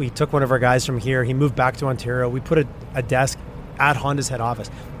sink. We took one of our guys from here. He moved back to Ontario. We put a desk at Honda's head office.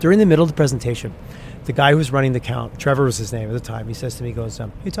 During the middle of the presentation, the guy who was running the account, Trevor was his name at the time, he says to me, he goes,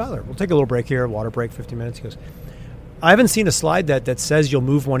 hey, Tyler, we'll take a little break here, water break, 15 minutes. He goes, I haven't seen a slide that says you'll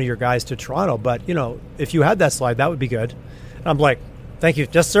move one of your guys to Toronto, but, if you had that slide, that would be good. And I'm like, thank you.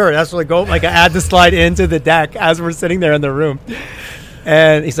 Yes, sir. That's what I go. Like, I add the slide into the deck as we're sitting there in the room.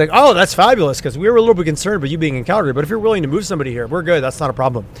 And he's like, oh, that's fabulous, because we were a little bit concerned about you being in Calgary, but if you're willing to move somebody here, we're good. That's not a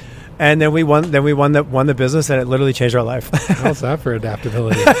problem. And then we won the business, and it literally changed our life. How's that for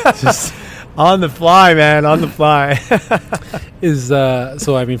adaptability? Just on the fly, man, on the fly.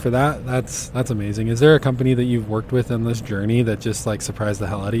 So I mean, for that's amazing. Is there a company that you've worked with in this journey that just like surprised the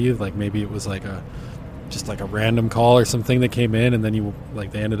hell out of you? Like maybe it was like a random call or something that came in, and then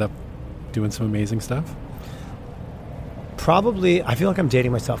they ended up doing some amazing stuff? Probably, I feel like I'm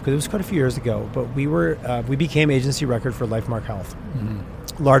dating myself because it was quite a few years ago, but we became agency record for LifeMark Health,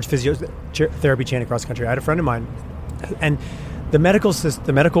 large physiotherapy chain across the country. I had a friend of mine, and the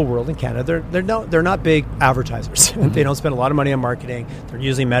medical world in Canada, they're not big advertisers. They don't spend a lot of money on marketing. They're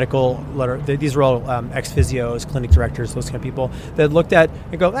usually these are all ex-physios, clinic directors, those kind of people that looked at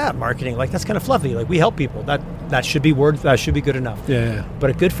and go, marketing, like that's kind of fluffy. Like we help people. That should be that should be good enough. Yeah.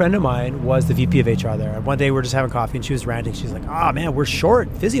 But a good friend of mine was the VP of HR there. And one day we were just having coffee and she was ranting. She's like, man, we're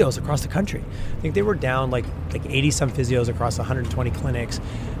short physios across the country. I think they were down like 80 some physios across 120 clinics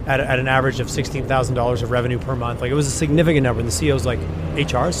at an average of $16,000 of revenue per month. Like it was a significant number. And the CEO's like,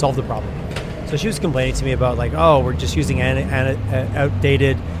 HR solved the problem. So she was complaining to me about like, we're just using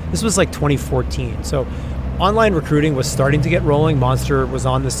outdated. This was like 2014. So online recruiting was starting to get rolling. Monster was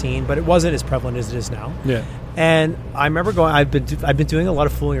on the scene, but it wasn't as prevalent as it is now. Yeah. And I remember I've been doing a lot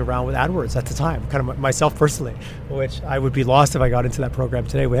of fooling around with AdWords at the time, kind of myself personally, which I would be lost if I got into that program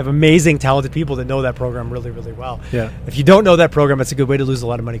today. We have amazing, talented people that know that program really, really well. Yeah. If you don't know that program, it's a good way to lose a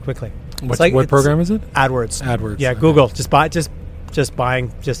lot of money quickly. What program is it? AdWords. Yeah, okay. Google. Just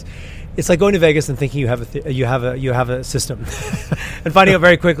buying. It's like going to Vegas and thinking you have a system, and finding out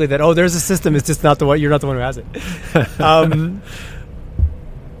very quickly that there's a system. It's just not the one. You're not the one who has it.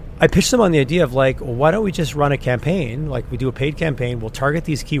 I pitched them on the idea of like, why don't we just run a campaign? Like we do a paid campaign. We'll target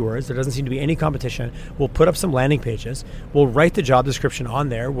these keywords. There doesn't seem to be any competition. We'll put up some landing pages. We'll write the job description on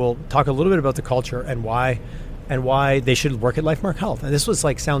there. We'll talk a little bit about the culture and why they should work at LifeMark Health. And this was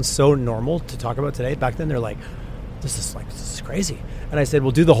like, sounds so normal to talk about today. Back then they're like, this is crazy. And I said,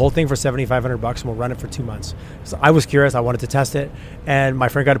 we'll do the whole thing for $7,500 and we'll run it for 2 months. So I was curious. I wanted to test it. And my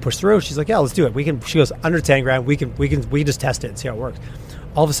friend got to push through. She's like, yeah, let's do it. She goes, under 10 grand, we can just test it and see how it works.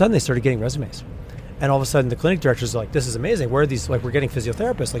 All of a sudden they started getting resumes. And all of a sudden the clinic directors are like, this is amazing. Where are these? Like, we're getting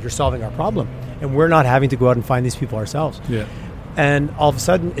physiotherapists. Like, you're solving our problem. And we're not having to go out and find these people ourselves. Yeah. And all of a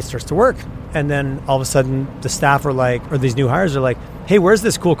sudden it starts to work. And then all of a sudden the staff are like, or these new hires are like, hey, where's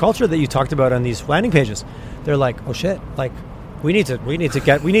this cool culture that you talked about on these landing pages? They're like, oh shit, like we need better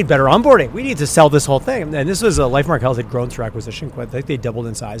onboarding. We need to sell this whole thing. And this was LifeMark Health had grown through acquisition. I think they doubled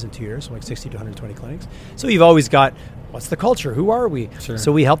in size in 2 years, from like 60 to 120 clinics. So you've always got, what's the culture? Who are we? Sure.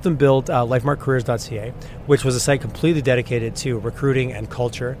 So we helped them build lifemarkcareers.ca, which was a site completely dedicated to recruiting and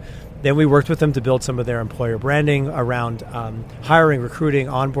culture. Then we worked with them to build some of their employer branding around hiring, recruiting,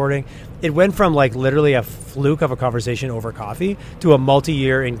 onboarding. It went from like literally a fluke of a conversation over coffee to a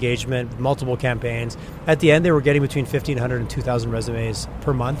multi-year engagement, multiple campaigns. At the end, they were getting between 1,500 and 2,000 resumes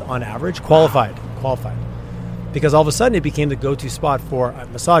per month on average, qualified. Because all of a sudden it became the go-to spot for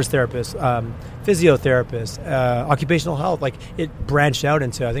massage therapists, physiotherapists, occupational health. Like it branched out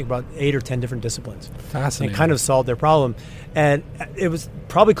into, I think, about 8 or 10 different disciplines. Fascinating. And kind of solved their problem. And it was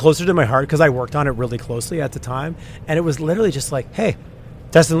probably closer to my heart because I worked on it really closely at the time. And it was literally just like, hey,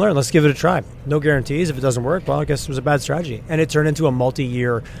 test and learn. Let's give it a try. No guarantees. If it doesn't work, well, I guess it was a bad strategy. And it turned into a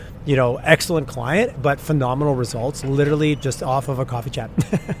multi-year, excellent client, but phenomenal results, literally just off of a coffee chat.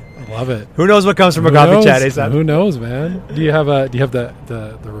 I love it. Who knows what comes from a coffee chat? Who knows, man? Do you have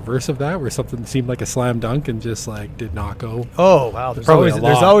the reverse of that, where something seemed like a slam dunk and just like did not go? Oh wow, there's always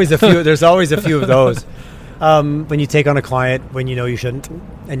a few. There's always a few of those. When you take on a client when you know you shouldn't,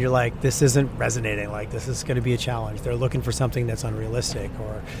 and you're like, this isn't resonating. Like this is going to be a challenge. They're looking for something that's unrealistic,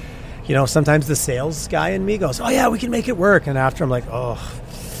 or sometimes the sales guy in me goes, oh yeah, we can make it work. And after I'm like, oh,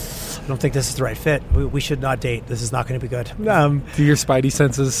 I don't think this is the right fit. We should not date. This is not going to be good. Do your spidey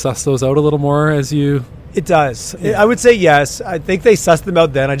senses suss those out a little more as you... It does. Yeah. I would say yes. I think they sussed them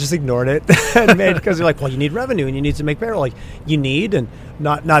out then. I just ignored it because they're like, well, you need revenue and you need to make payroll. Like you need, and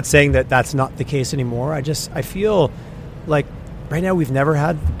not saying that that's not the case anymore. I feel like right now we've never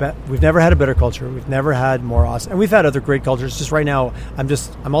had a better culture. We've never had more awesome, and we've had other great cultures. Just right now,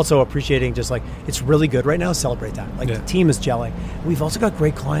 I'm also appreciating just like it's really good right now. Celebrate that. Like the team is gelling. We've also got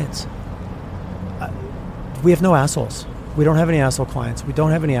great clients. We have no assholes. We don't have any asshole clients. We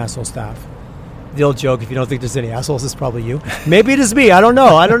don't have any asshole staff. The old joke, if you don't think there's any assholes, it's probably you. Maybe it is me. I don't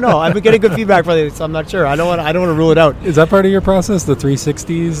know. I've been getting good feedback from it, so I'm not sure. I don't want to rule it out. Is that part of your process, the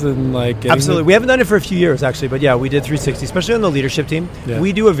 360s and like? Absolutely. We haven't done it for a few years actually, but yeah, we did 360, especially on the leadership team. Yeah.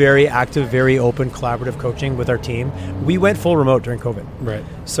 We do a very active, very open, collaborative coaching with our team. We went full remote during COVID. Right.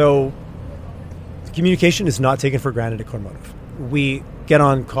 So communication is not taken for granted at Codemotive. We get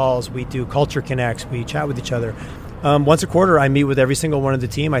on calls. We do culture connects. We chat with each other. Once a quarter, I meet with every single one of the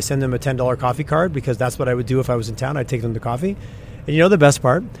team. I send them a $10 coffee card because that's what I would do if I was in town. I'd take them to coffee. And you know the best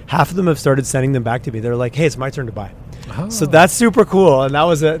part? Half of them have started sending them back to me. They're like, hey, it's my turn to buy. Oh. So that's super cool. And that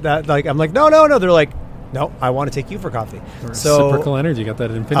was I'm like, no. They're like, no, I want to take you for coffee. So reciprocal energy. Got that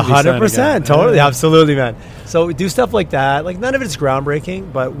infinity 100%. Totally. Yeah. Absolutely, man. So we do stuff like that. Like none of it's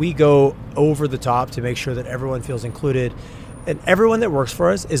groundbreaking, but we go over the top to make sure that everyone feels included. And everyone that works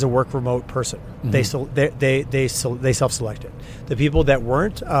for us is a work remote person. Mm-hmm. They self-selected. The people that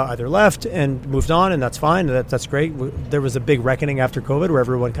weren't either left and moved on, and that's fine. That's great. There was a big reckoning after COVID where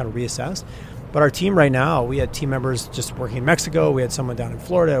everyone kind of reassessed. But our team right now, we had team members just working in Mexico. We had someone down in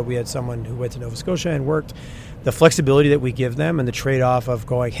Florida. We had someone who went to Nova Scotia and worked. The flexibility that we give them and the trade-off of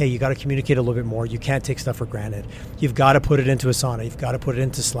going, hey, you got to communicate a little bit more. You can't take stuff for granted. You've got to put it into Asana. You've got to put it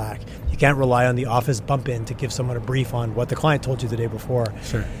into Slack. You can't rely on the office bump in to give someone a brief on what the client told you the day before.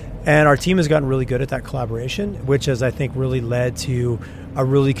 Sure. And our team has gotten really good at that collaboration, which has, I think, really led to a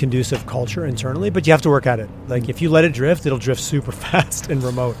really conducive culture internally. But you have to work at it. Like, if you let it drift, it'll drift super fast and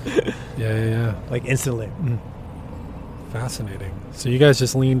remote. Yeah. Like, instantly. Mm. Fascinating. So you guys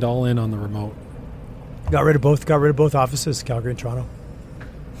just leaned all in on the remote. Got rid of both offices, Calgary and Toronto.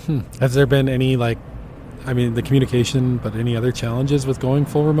 Has there been any, the communication, but any other challenges with going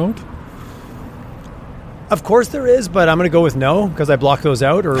full remote? Of course there is, but I'm going to go with no, because I block those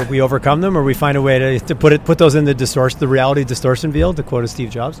out, or we overcome them, or we find a way to put those in the reality distortion field, to quote Steve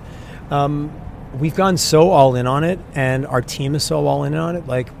Jobs. We've gone so all in on it, and our team is so all in on it.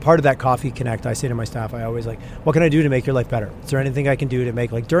 Like, part of that coffee connect, I say to my staff, I always what can I do to make your life better? Is there anything I can do to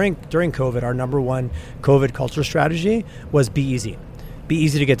make, during COVID, our number one COVID culture strategy was be easy. Be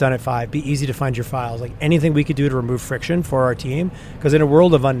easy to get done at 5. Be easy to find your files. Like, anything we could do to remove friction for our team. Because in a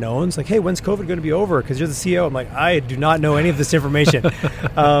world of unknowns, hey, when's COVID going to be over? Because you're the CEO. I'm like, I do not know any of this information.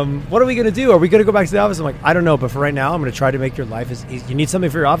 What are we going to do? Are we going to go back to the office? I'm like, I don't know. But for right now, I'm going to try to make your life as easy. You need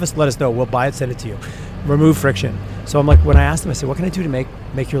something for your office? Let us know. We'll buy it, send it to you. Remove friction. So I'm like, when I asked them, I said, what can I do to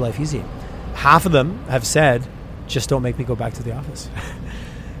make your life easy? Half of them have said, just don't make me go back to the office.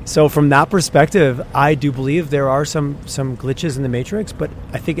 So from that perspective, I do believe there are some glitches in the matrix, but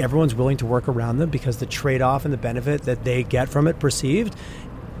I think everyone's willing to work around them because the trade-off and the benefit that they get from it perceived,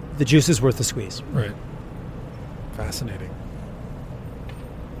 the juice is worth the squeeze. Right. Fascinating.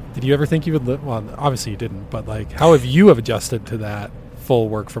 Did you ever think you would well, obviously you didn't, but how have you adjusted to that full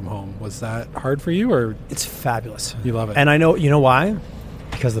work from home? Was that hard for you, or? It's fabulous. You love it. And I know, you know why?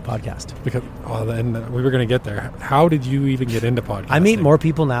 Because of the podcast. And we were going to get there. How did you even get into podcasting? I meet more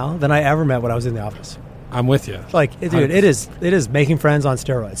people now than I ever met when I was in the office. I'm with you. Dude, it is making friends on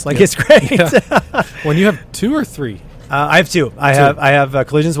steroids. It's great. Yeah. When you have 2 or 3? I have 2. I have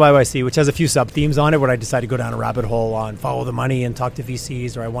Collisions YYC, which has a few sub themes on it where I decide to go down a rabbit hole on follow the money and talk to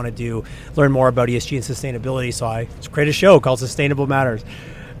VCs, or I want to learn more about ESG and sustainability. So I create a show called Sustainable Matters.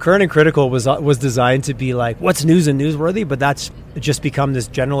 Current and Critical was designed to be what's news and newsworthy, but that's just become this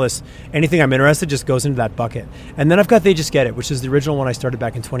generalist. Anything I'm interested just goes into that bucket. And then I've got They Just Get It, which is the original one I started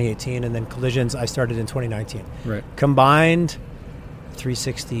back in 2018, and then Collisions I started in 2019. Right. Combined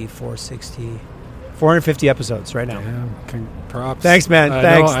 360, 460, 450 episodes right now. Yeah, props. Thanks, man.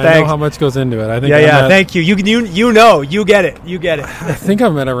 Thanks. I know how much goes into it. I think. Thank you. You get it. I think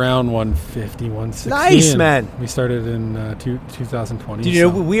I'm at around 150, 160. Nice, man. We started in 2020. Do you know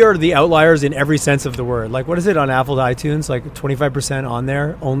we are the outliers in every sense of the word? What is it on Apple to iTunes? 25% on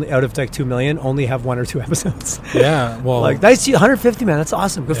there, only out of 2 million, only have 1 or 2 episodes. Yeah, well, nice. 150, man. That's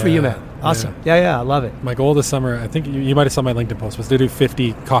awesome. Good for you, man. Awesome. Yeah, I love it. My goal this summer, I think you might have saw my LinkedIn post, was to do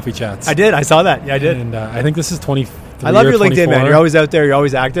 50 coffee chats. I did. I saw that. Yeah, I did. And I think this is 20. I love your LinkedIn, man. You're always out there. You're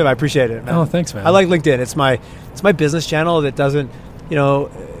always active. I appreciate it, man. Oh, thanks, man. I like LinkedIn. It's my business channel that doesn't,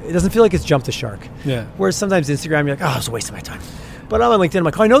 it doesn't feel like it's jumped the shark. Yeah. Whereas sometimes Instagram, you're like, oh, it's a waste of my time. But I'm on LinkedIn, I'm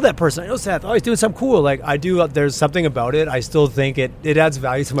like, oh, I know that person. I know Seth. Oh, he's doing something cool. Like, I do. There's something about it. I still think it adds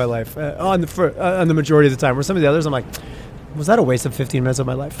value to my life on the majority of the time. Where some of the others, I'm like, was that a waste of 15 minutes of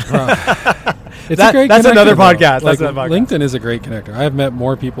my life? That's another podcast. Like, LinkedIn is a great connector. I have met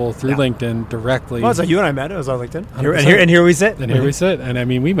more people through LinkedIn directly. Oh, so you and I met. It was on LinkedIn. Here we sit. And here we sit. And I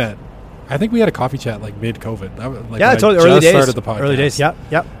mean, we met. I think we had a coffee chat like mid-COVID. Totally. Early days. Started the podcast. Early days.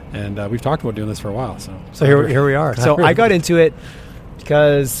 Yep. And we've talked about doing this for a while. So here we are. So I got into it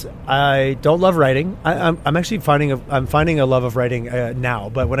because I don't love writing. I'm actually finding a love of writing now.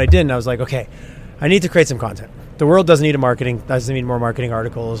 But when I didn't, I was like, okay, I need to create some content. The world doesn't need doesn't need more marketing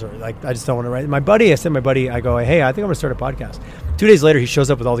articles, or like I just don't want to write. I go, hey, I think I'm gonna start a podcast. 2 days later, he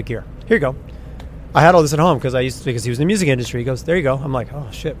shows up with all the gear. Here you go. I had all this at home because he was in the music industry. He goes, there you go. I'm like, oh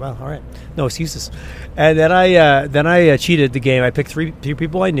shit, well, all right, no excuses. And then I cheated the game. I picked three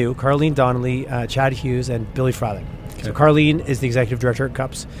people I knew: Carlene Donnelly, Chad Hughes, and Billy Freilich. Okay. So Carlene is the executive director at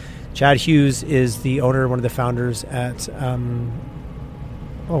Cups. Chad Hughes is the owner, one of the founders at. I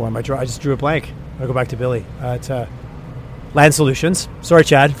just drew a blank. I'll go back to Billy. It's Land Solutions. Sorry,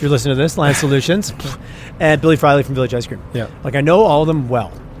 Chad, if you're listening to this. Land Solutions. And Billy Freilich from Village Ice Cream. Yeah. Like, I know all of them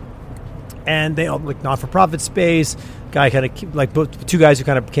well. And they all, like, not-for-profit space. Guy kind of, like, two guys who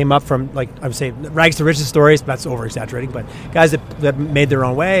kind of came up from, like, I would say, rags to riches stories. That's over-exaggerating. But guys that made their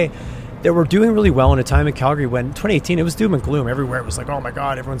own way, that were doing really well in a time in Calgary when 2018, it was doom and gloom. Everywhere it was like, oh my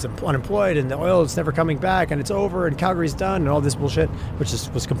God, everyone's unemployed and the oil is never coming back and it's over and Calgary's done and all this bullshit, which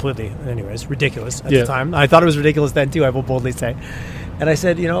was completely, anyways, ridiculous at the time. I thought it was ridiculous then too, I will boldly say. And I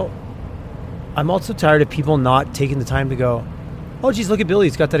said, I'm also tired of people not taking the time to go, oh, geez, look at Billy.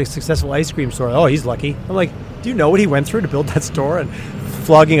 He's got that successful ice cream store. Oh, he's lucky. I'm like, do you know what he went through to build that store and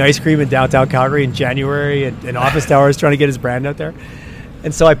flogging ice cream in downtown Calgary in January and office hours trying to get his brand out there?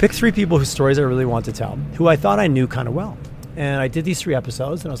 And so I picked three people whose stories I really want to tell, who I thought I knew kind of well. And I did these 3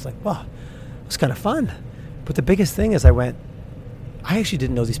 episodes, and I was like, wow, it was kind of fun. But the biggest thing is I actually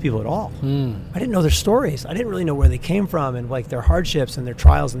didn't know these people at all. I didn't know their stories. I didn't really know where they came from and like their hardships and their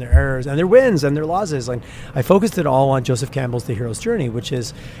trials and their errors and their wins and their losses. Like, I focused it all on Joseph Campbell's The Hero's Journey, which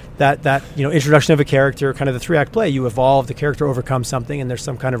is that introduction of a character, kind of the 3-act play. You evolve, the character overcomes something, and there's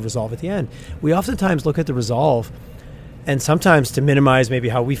some kind of resolve at the end. We oftentimes look at the resolve, and sometimes to minimize maybe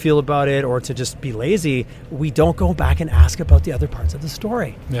how we feel about it or to just be lazy, we don't go back and ask about the other parts of the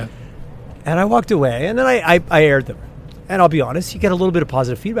story. Yeah. And I walked away, and then I aired them. And I'll be honest, you get a little bit of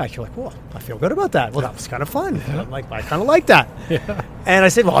positive feedback. You're like, well, I feel good about that. Well, that was kind of fun. Yeah. I'm like, I kind of like that. Yeah. And I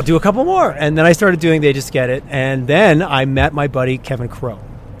said, well, I'll do a couple more. And then I started doing They Just Get It. And then I met my buddy, Kevin Crow.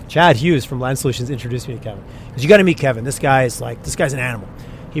 Chad Hughes from Land Solutions introduced me to Kevin. Because you got to meet Kevin. This guy's an animal.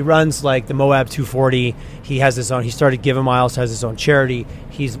 He runs like the Moab 240. He has his own. He started Give a Miles, has his own charity.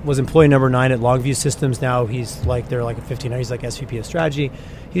 He was employee number 9 at Longview Systems. Now they're like at 15. He's like SVP of strategy.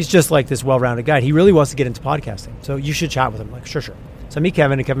 He's just like this well-rounded guy. He really wants to get into podcasting. So you should chat with him. I'm like, sure. So I meet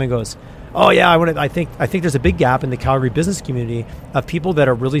Kevin, and Kevin goes, oh yeah, I think there's a big gap in the Calgary business community of people that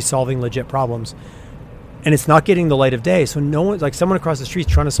are really solving legit problems. And it's not getting the light of day. So no one, like someone across the street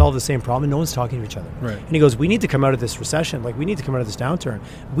trying to solve the same problem, and no one's talking to each other. Right. And he goes, we need to come out of this recession. Like, we need to come out of this downturn.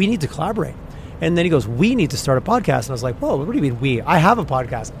 We need to collaborate. And then he goes, we need to start a podcast. And I was like, whoa, what do you mean we? I have a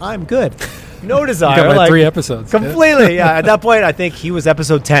podcast. I'm good. No desire. You got 3 episodes. Completely. Yeah. At that point, I think he was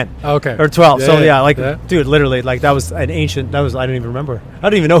episode 10. Okay. Or 12. Dude, literally, like that was an ancient, I don't even remember. I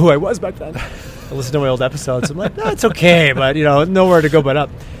don't even know who I was back then. I listened to my old episodes. I'm like, it's okay, but nowhere to go but up.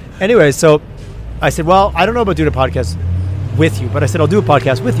 Anyway, so I said, well, I don't know about doing a podcast with you, but I said, I'll do a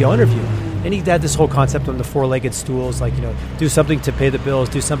podcast with you. I'll interview. And he had this whole concept on the 4-legged stools, like, do something to pay the bills,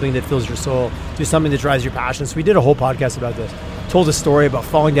 do something that fills your soul, do something that drives your passion. So we did a whole podcast about this. Told a story about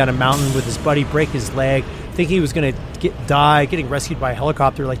falling down a mountain with his buddy, break his leg, thinking he was going to die, getting rescued by a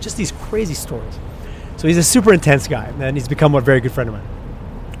helicopter, like just these crazy stories. So he's a super intense guy, and he's become a very good friend of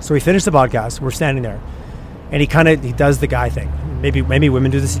mine. So we finished the podcast. We're standing there, and he does the guy thing. Maybe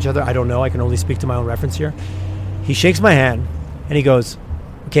women do this to each other. I don't know. I can only speak to my own reference here. He shakes my hand, and he goes,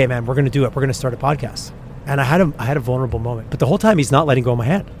 okay, man, we're going to do it. We're going to start a podcast. And I had a vulnerable moment. But the whole time, he's not letting go of my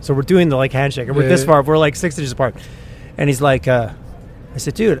hand. So we're doing the handshake. And we're this far. We're like 6 inches apart. And he's like, I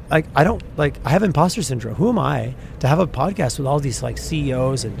said, dude, I have imposter syndrome. Who am I to have a podcast with all these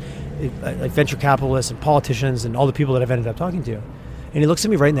CEOs and venture capitalists and politicians and all the people that I've ended up talking to? And he looks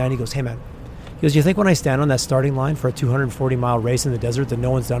at me right now and he goes, hey, man. He goes, you think when I stand on that starting line for a 240-mile race in the desert that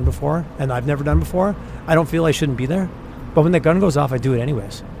no one's done before and I've never done before, I don't feel I shouldn't be there? But when the gun goes off, I do it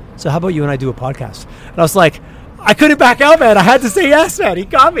anyways. So how about you and I do a podcast? And I was like, I couldn't back out, man. I had to say yes, man. He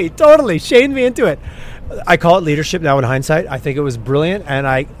got me, totally, shamed me into it. I call it leadership now in hindsight. I think it was brilliant, and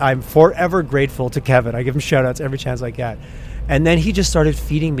I'm forever grateful to Kevin. I give him shout-outs every chance I get. And then he just started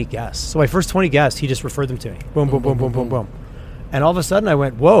feeding me guests. So my first 20 guests, he just referred them to me. Boom, boom, boom, boom, boom, boom. And all of a sudden I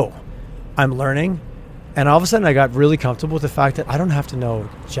went, whoa, I'm learning. And all of a sudden I got really comfortable with the fact that I don't have to know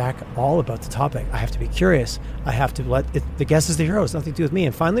jack all about the topic. I have to be curious. I have to let the guest is the hero. It's nothing to do with me.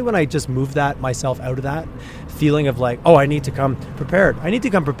 And finally, when I just moved that myself out of that feeling of like, oh, I need to come prepared. I need to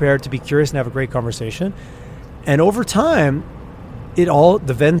come prepared to be curious and have a great conversation. And over time,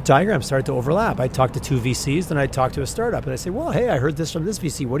 the Venn diagram started to overlap. I talked to 2 VCs, then I talked to a startup, and I say, well, hey, I heard this from this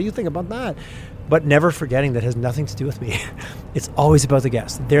VC. What do you think about that? But never forgetting that has nothing to do with me. It's always about the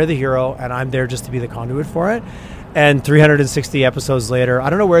guest. They're the hero, and I'm there just to be the conduit for it. And 360 episodes later, I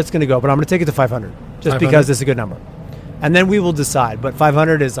don't know where it's going to go, but I'm going to take it to 500, just 500? Because it's a good number. And then we will decide. But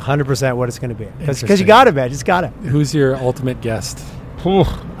 500 is 100% what it's going to be. Because you got it, man. You just got it. Who's your ultimate guest?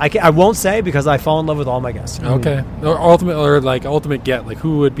 I won't say because I fall in love with all my guests. Okay, or ultimate get. Like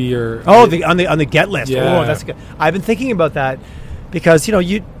who would be your? On the get list. Yeah. Oh, that's good. I've been thinking about that because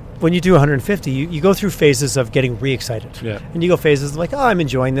when you do 150, you go through phases of getting re-excited. Yeah. And you go phases like, oh, I'm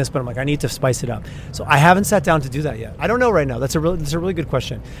enjoying this, but I'm like, I need to spice it up. So I haven't sat down to do that yet. I don't know right now. That's a really good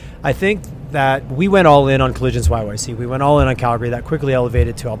question. I think that we went all in on Collisions YYC. We went all in on Calgary. That quickly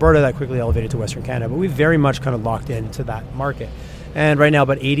elevated to Alberta. That quickly elevated to Western Canada. But we very much kind of locked into that market. And right now,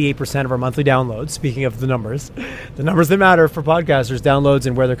 about 88% of our monthly downloads, speaking of the numbers that matter for podcasters, downloads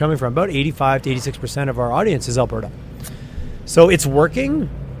and where they're coming from, about 85 to 86% of our audience is Alberta. So it's working,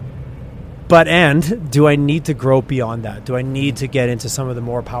 do I need to grow beyond that? Do I need to get into some of the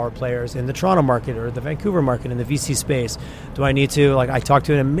more power players in the Toronto market or the Vancouver market in the VC space? Do I need to, I talked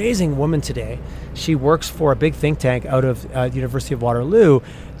to an amazing woman today. She works for a big think tank out of University of Waterloo,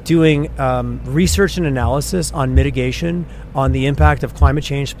 doing research and analysis on mitigation on the impact of climate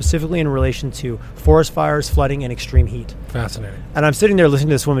change, specifically in relation to forest fires, flooding, and extreme heat. Fascinating. And I'm sitting there listening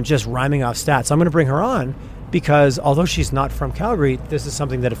to this woman just rhyming off stats. So I'm going to bring her on because although she's not from Calgary, this is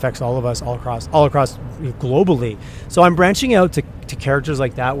something that affects all of us all across globally. So I'm branching out to characters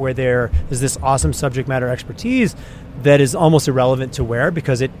like that where there is this awesome subject matter expertise that is almost irrelevant to where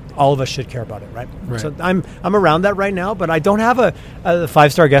because all of us should care about it, right? So I'm around that right now, but I don't have a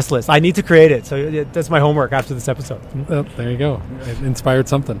 5-star guest list. I need to create it. So that's my homework after this episode. Well, there you go. It inspired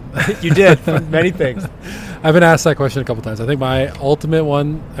something. You did. Many things. I've been asked that question a couple times. I think my ultimate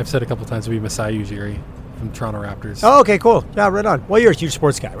one, I've said a couple times, would be Masai Ujiri from Toronto Raptors. Oh, okay, cool. Yeah, right on. Well, you're a huge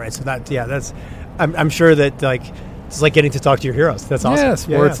sports guy, right? So that's I'm sure that it's like getting to talk to your heroes. That's awesome. Yeah,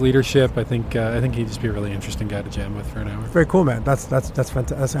 sports leadership. I think he'd just be a really interesting guy to jam with for an hour. Very cool, man. That's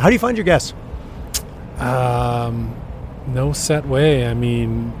fantastic. How do you find your guests? No set way. I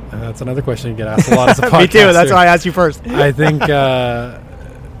mean, that's another question you get asked a lot as a podcaster. Me too. That's why I asked you first. I think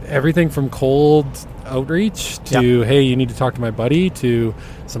everything from cold outreach to hey, you need to talk to my buddy to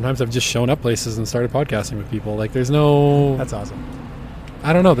sometimes I've just shown up places and started podcasting with people. There's no. That's awesome.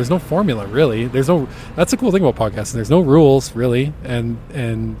 I don't know. There's no formula, really. That's the cool thing about podcasting. There's no rules, really,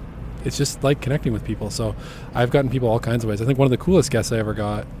 and it's just like connecting with people. So I've gotten people all kinds of ways. I think one of the coolest guests I ever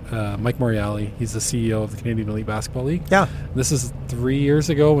got, Mike Moriali. He's the CEO of the Canadian Elite Basketball League. Yeah. This is 3 years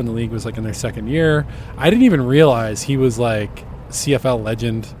ago when the league was in their second year. I didn't even realize he was CFL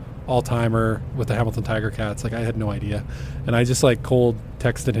legend, all-timer with the Hamilton Tiger Cats. I had no idea. And I just cold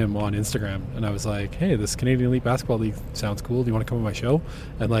texted him on Instagram and I was like, hey, this Canadian Elite Basketball League sounds cool. Do you want to come on my show?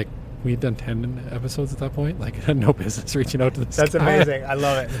 And we had done 10 episodes at that point. I had no business reaching out to this That's guy. Amazing. I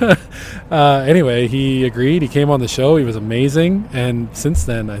love it. Anyway, he agreed. He came on the show. He was amazing. And since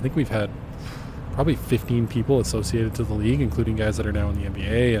then, I think we've had probably 15 people associated to the league, including guys that are now in the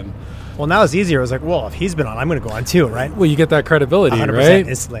NBA. And well, now it's easier. It was well, if he's been on, I'm going to go on too, right? Well, you get that credibility, 100% right?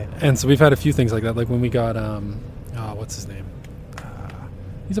 Instantly. And so we've had a few things like that. When we got, what's his name?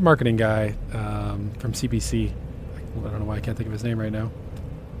 He's a marketing guy from CBC. I don't know why I can't think of his name right now.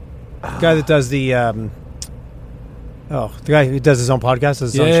 The guy that does the guy who does his own podcast,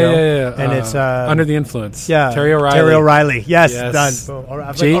 his own show. Yeah. And it's Under the Influence. Yeah. Terry O'Reilly. Terry O'Reilly. Yes. Done.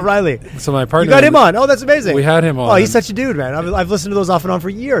 O'Reilly. So my partner. You got him on. Oh, that's amazing. We had him on. Oh, he's such a dude, man. I've listened to those off and on for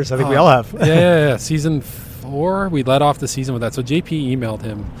years. I think we all have. Yeah. Season 4, we led off the season with that. So JP emailed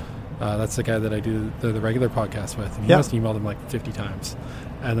him. That's the guy that I do the regular podcast with. And he must have emailed him 50 times.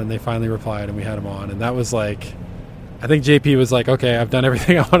 And then they finally replied and we had him on. And that was I think JP was okay, I've done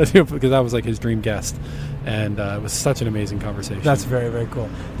everything I want to do because that was his dream guest. And it was such an amazing conversation. That's very, very cool.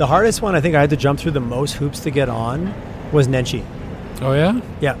 The hardest one I think I had to jump through the most hoops to get on was Nenshi. Oh, yeah?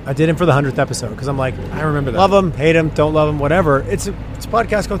 Yeah, I did him for the 100th episode because I'm like, I remember that. Love him, hate him, don't love him, whatever. It's a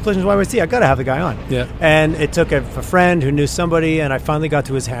podcast called Collisions YYC. I got to have the guy on. Yeah. And it took a friend who knew somebody, and I finally got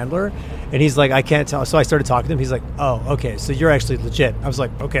to his handler, and he's like, I can't tell. So I started talking to him. He's like, oh, okay, so you're actually legit. I was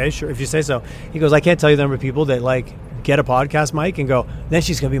like, okay, sure, if you say so. He goes, I can't tell you the number of people that like get a podcast mic and go, then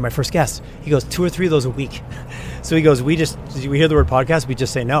she's going to be my first guest. He goes, 2 or 3 of those a week. So he goes, we hear the word podcast, we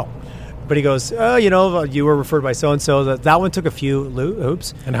just say no. But he goes, you were referred by so-and-so. That one took a few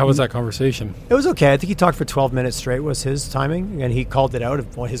hoops. And how was that conversation? It was okay. I think he talked for 12 minutes straight was his timing, and he called it out.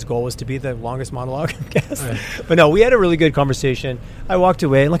 His goal was to be the longest monologue, I guess. Right. But no, we had a really good conversation. I walked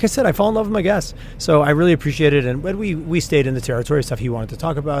away, and like I said, I fall in love with my guests. So I really appreciate it. And we stayed in the territory of stuff he wanted to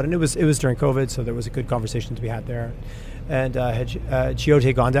talk about, and it was during COVID, so there was a good conversation to be had there. And had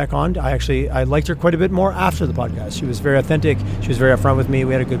Chiote Gondak on. I liked her quite a bit more after the podcast. She was very authentic. She was very upfront with me.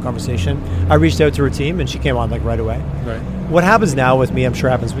 We had a good conversation. I reached out to her team, and she came on like right away. Right. What happens now with me, I'm sure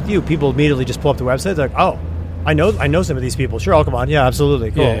happens with you. People immediately just pull up the website. They're like, oh, I know some of these people. Sure, I'll come on. Yeah,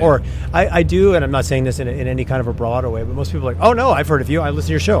 absolutely. Cool. Yeah. Or I do, and I'm not saying this in any kind of a broader way, but most people are like, oh, no, I've heard of you. I listen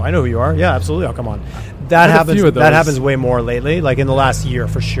to your show. I know who you are. Yeah, absolutely. I'll come on. That happens way more lately, like in the last year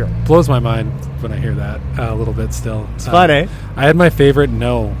for sure. Blows my mind when I hear that a little bit still. It's fun, eh? I had my favorite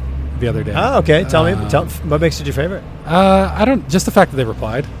no the other day. Oh, okay. Tell me, what makes it your favorite? Just the fact that they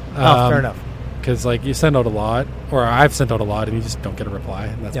replied. Fair enough. Because like you send out a lot, or I've sent out a lot, and you just don't get a reply,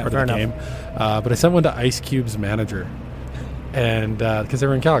 and that's part of the game. But I sent one to Ice Cube's manager, and because they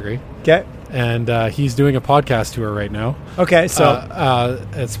were in Calgary. Okay. And he's doing a podcast tour right now. Okay, so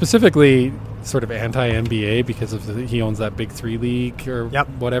specifically sort of anti-NBA because he owns that Big 3 league or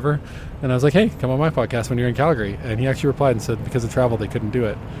whatever. And I was like, hey, come on my podcast when you're in Calgary. And he actually replied and said because of travel they couldn't do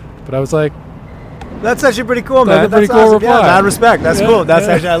it. But I was like, that's actually pretty cool, man. That's a pretty cool awesome. reply. Yeah, mad respect. That's cool. That's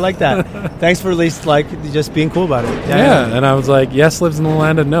actually, I like that. Thanks for at least like just being cool about it. Yeah. And I was like, yes lives in the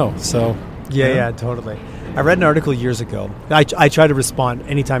land of no. So yeah, totally. I read an article years ago. I try to respond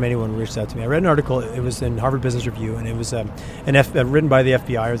anytime anyone reaches out to me. I read an article. It was in Harvard Business Review, and it was written by the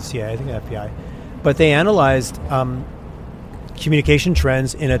FBI or the CIA, I think the FBI. But they analyzed communication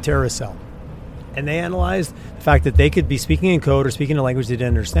trends in a terrorist cell. And they analyzed the fact that they could be speaking in code or speaking a language they didn't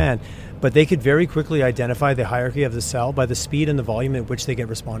understand, but they could very quickly identify the hierarchy of the cell by the speed and the volume at which they get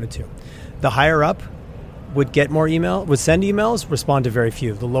responded to. The higher up would get more would send emails, respond to very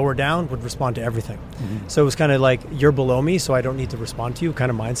few. The lower down would respond to everything. Mm-hmm. So it was kind of like, you're below me, so I don't need to respond to you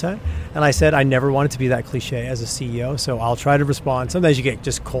kind of mindset. And I said, I never wanted to be that cliche as a CEO, so I'll try to respond. Sometimes you get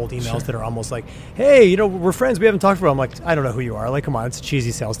just cold emails that are almost like, hey, we're friends, we haven't talked for a while. I'm like, I don't know who you are. Like, come on, it's a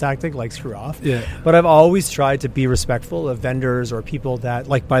cheesy sales tactic, like screw off. Yeah. But I've always tried to be respectful of vendors or people that,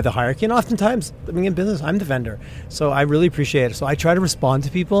 like by the hierarchy. And oftentimes, in business, I'm the vendor. So I really appreciate it. So I try to respond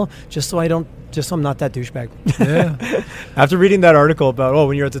to people just so I'm not that douchebag. Yeah. After reading that article about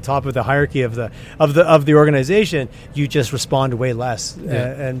when you're at the top of the hierarchy of the organization, you just respond way less.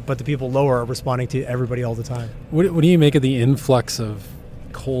 Yeah. But the people lower are responding to everybody all the time. What do you make of the influx of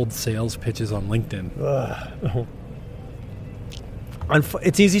cold sales pitches on LinkedIn?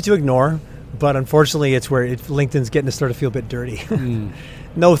 It's easy to ignore, but unfortunately, it's where LinkedIn's getting to start to feel a bit dirty.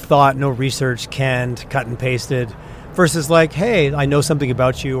 No thought, no research, canned, cut and pasted. Versus like, hey, I know something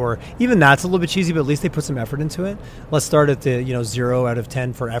about you, or even that's a little bit cheesy, but at least they put some effort into it. Let's start at the 0 out of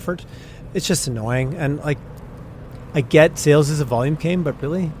 10 for effort. It's just annoying, and like, I get sales is a volume game, but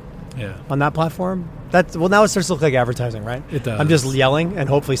really, on that platform, now it starts to look like advertising, right? It does. I'm just yelling, and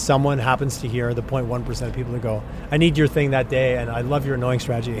hopefully someone happens to hear the 0.1% of people who go, I need your thing that day, and I love your annoying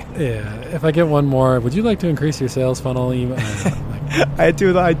strategy. Yeah. If I get one more, would you like to increase your sales funnel email? I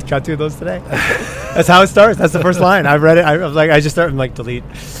got 2 of those today. That's how it starts. That's the first line. I've read it. I just start and like delete.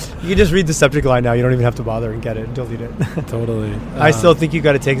 You can just read the subject line now. You don't even have to bother and get it and delete it. Totally. I still think you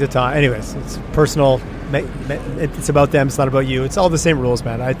got to take the time. Anyways, it's personal. It's about them. It's not about you. It's all the same rules,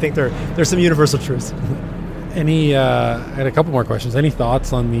 man. I think there's some universal truths. I had a couple more questions. Any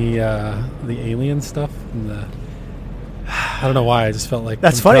thoughts on the alien stuff? I don't know why. I just felt like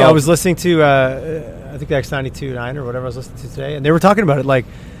that's funny. I was listening to I think the X92.9 or whatever I was listening to today, and they were talking about it. Like,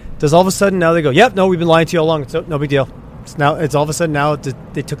 does all of a sudden now they go, yep, no, we've been lying to you all along. So no big deal. It's all of a sudden now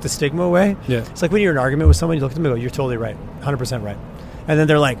they took the stigma away. Yeah. It's like when you're in an argument with someone, you look at them and go, you're totally right, 100% right. And then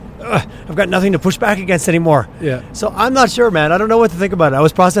they're like, I've got nothing to push back against anymore. Yeah. So I'm not sure, man. I don't know what to think about it. I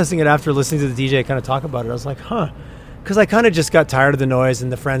was processing it after listening to the DJ kind of talk about it. I was like, because I kind of just got tired of the noise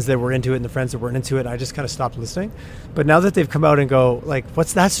and the friends that were into it and the friends that weren't into it. I just kind of stopped listening. But now that they've come out and go, like,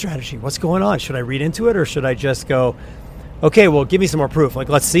 what's that strategy? What's going on? Should I read into it, or should I just go, okay, well, give me some more proof. Like,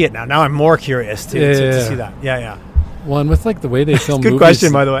 let's see it now. Now I'm more curious to see that. Yeah. Well, and with like the way they film good movies,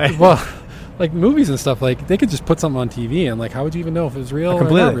 question, by the way. Well, like movies and stuff, like they could just put something on TV and like how would you even know if it was real or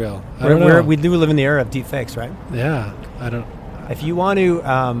not real? I don't know. We do live in the era of deep fakes, right? Yeah, I don't. If you want to,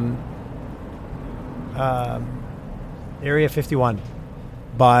 Area 51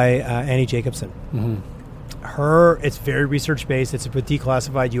 by Annie Jacobson. Mm-hmm. It's very research based. It's a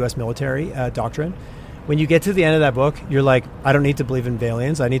declassified U.S. military doctrine. When you get to the end of that book, you're like, I don't need to believe in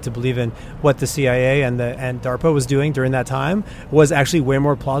aliens. I need to believe in what the CIA and DARPA was doing during that time was actually way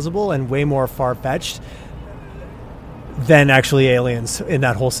more plausible and way more far-fetched than actually aliens in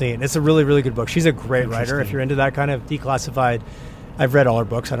that whole scene. It's a really, really good book. She's a great writer. If you're into that kind of declassified, I've read all her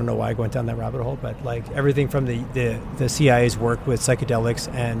books. I don't know why I went down that rabbit hole, but like everything from the CIA's work with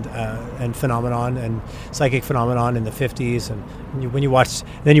psychedelics and phenomenon and psychic phenomenon in the 50s, and when you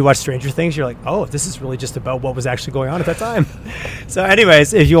watch Stranger Things, you're like, oh, this is really just about what was actually going on at that time. So,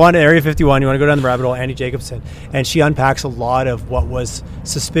 anyways, if you want Area 51, you want to go down the rabbit hole, Annie Jacobson, and she unpacks a lot of what was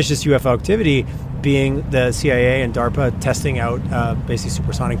suspicious UFO activity, being the CIA and DARPA testing out basically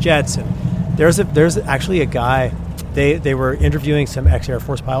supersonic jets, and there's actually a guy. They were interviewing some ex-Air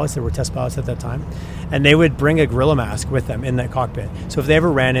Force pilots that were test pilots at that time, and they would bring a gorilla mask with them in that cockpit. So if they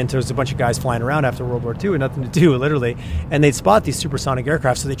ever ran into, there's a bunch of guys flying around after World War II and nothing to do, literally, and they'd spot these supersonic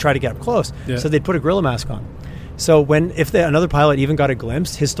aircraft, so they try to get up close. Yeah. So they'd put a gorilla mask on. So if another pilot even got a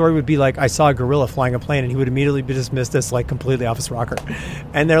glimpse, his story would be like, I saw a gorilla flying a plane, and he would immediately be dismissed as like completely off his rocker.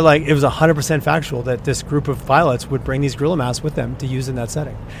 And they're like, it was 100% factual that this group of pilots would bring these gorilla masks with them to use in that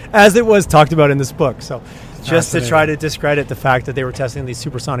setting, as it was talked about in this book. So just to try to discredit the fact that they were testing these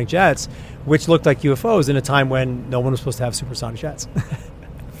supersonic jets, which looked like UFOs in a time when no one was supposed to have supersonic jets.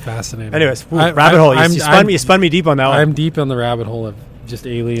 Fascinating. Anyways, rabbit hole. You spun me deep on that one. I'm deep on the rabbit hole of just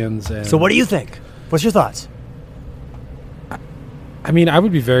aliens. So what do you think? What's your thoughts? I mean, I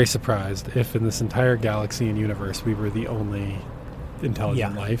would be very surprised if in this entire galaxy and universe we were the only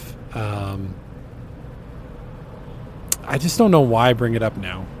intelligent life. I just don't know why bring it up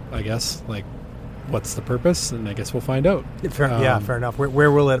now, I guess. Like, what's the purpose? And I guess we'll find out. Fair enough.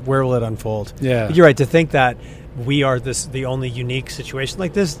 Where will it unfold? Yeah. But you're right, to think that we are the only unique situation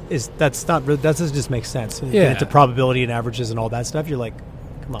like this that doesn't just make sense. Yeah. Into probability and averages and all that stuff, you're like,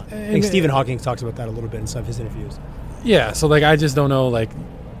 come on. I think Stephen Hawking talks about that a little bit in some of his interviews. Yeah, so like I just don't know, like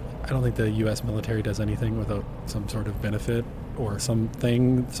I don't think the U.S. military does anything without some sort of benefit or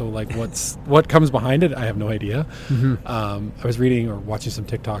something. So like what comes behind it, I have no idea. Mm-hmm. I was reading or watching some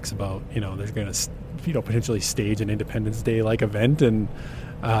TikToks about, they're going to potentially stage an Independence Day like event, and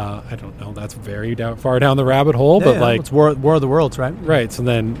I don't know, that's very far down the rabbit hole, but like it's War of the Worlds, right? Right. So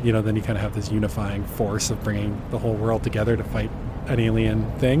then you kind of have this unifying force of bringing the whole world together to fight an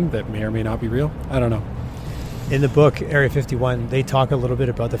alien thing that may or may not be real. I don't know. In the book, Area 51, they talk a little bit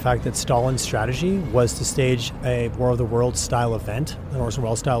about the fact that Stalin's strategy was to stage a War of the Worlds style event, an Orson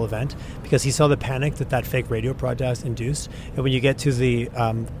Welles style event, because he saw the panic that fake radio broadcast induced. And when you get to the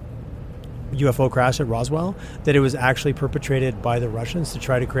UFO crash at Roswell, that it was actually perpetrated by the Russians to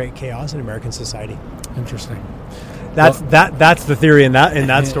try to create chaos in American society. Interesting. That's the theory in that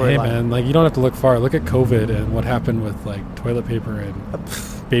storyline. Hey man, like you don't have to look far. Look at COVID and what happened with like toilet paper and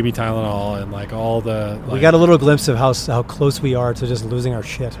baby Tylenol and like all the. Like, we got a little glimpse of how close we are to just losing our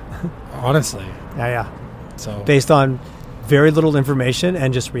shit. Honestly. Yeah. So based on very little information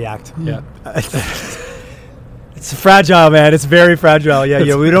and just react. Yeah. It's fragile, man. It's very fragile.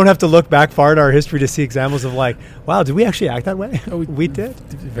 Yeah. We don't have to look back far in our history to see examples of like, wow, did we actually act that way? We did.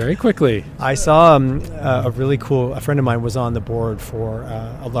 Very quickly. I saw a really cool, a friend of mine was on the board for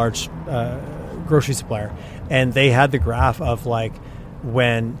a large grocery supplier, and they had the graph of like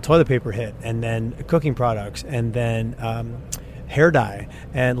when toilet paper hit, and then cooking products, and then hair dye,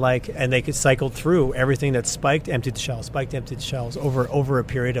 and they could cycle through everything that spiked, emptied shells over a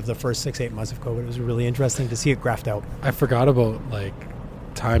period of the first 6-8 months of COVID. It was really interesting to see it graphed out. I forgot about like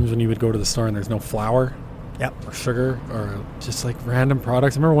times when you would go to the store and there's no flour, or sugar, or just like random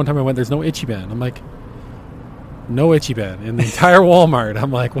products. I remember one time I went, there's no Itchy Ban. I'm like, no Itchy Ban in the entire Walmart.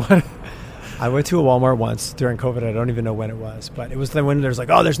 I'm like, what? I went to a Walmart once during COVID. I don't even know when it was, but it was then when there's like,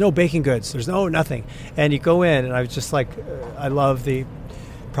 oh, there's no baking goods. There's nothing. And you go in, and I was just like, I love the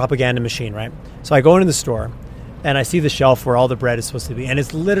propaganda machine, right? So I go into the store, and I see the shelf where all the bread is supposed to be, and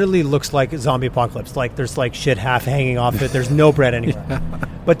it literally looks like a zombie apocalypse. Like there's like shit half hanging off it. There's no bread anywhere. Yeah.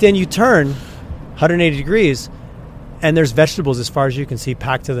 But then you turn 180 degrees, and there's vegetables as far as you can see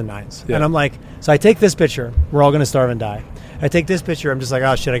packed to the nines. Yeah. And I'm like, so I take this picture. We're all going to starve and die. I take this picture, I'm just like,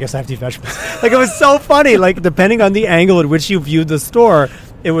 oh shit, I guess I have to eat vegetables. Like it was so funny. Like depending on the angle at which you viewed the store,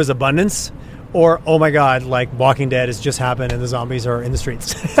 it was abundance Or, oh my God, like Walking Dead has just happened and the zombies are in the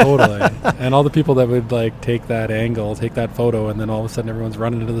streets. Totally. And all the people that would like take that angle, take that photo, and then all of a sudden everyone's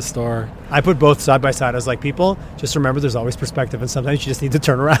running into the store. I put both side by side. I was like, people, just remember there's always perspective, and sometimes you just need to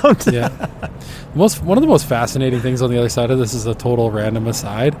turn around. Yeah. One of the most fascinating things on the other side of this is a total random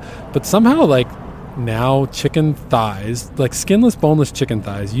aside, but somehow like now chicken thighs, like skinless, boneless chicken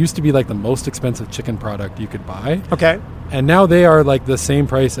thighs, used to be like the most expensive chicken product you could buy. Okay. And now they are like the same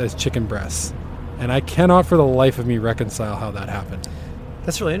price as chicken breasts. And I cannot for the life of me reconcile how that happened.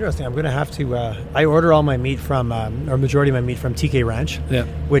 That's really interesting. I'm going to have to... I order all my meat from, or majority of my meat from TK Ranch,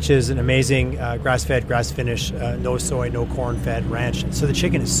 which is an amazing grass-fed, grass-finished, no soy, no corn-fed ranch. So the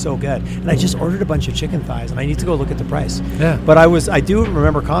chicken is so good. And I just ordered a bunch of chicken thighs, and I need to go look at the price. Yeah. But I do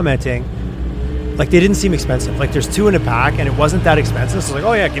remember commenting, like they didn't seem expensive. Like there's 2 in a pack, and it wasn't that expensive. So like,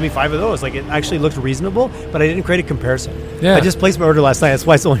 oh yeah, give me 5 of those. Like it actually looked reasonable, but I didn't create a comparison. Yeah. I just placed my order last night. That's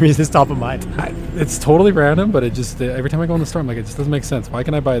why it's the only reason it's top of mind. It's totally random, but it just every time I go in the store, I'm like, it just doesn't make sense. Why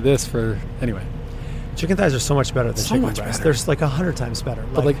can I buy this for anyway? Chicken thighs are so much better than chicken breasts. They're like 100 times better.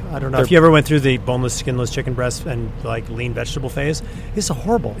 But like I don't know if you ever went through the boneless, skinless chicken breast and like lean vegetable phase. It's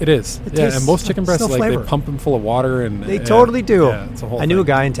horrible. It is. And most chicken breasts, like they pump them full of water, and they totally do. Yeah, it's a whole I knew a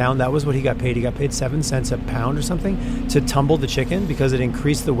guy in town. That was what he got paid. He got paid 7 cents a pound or something to tumble the chicken because it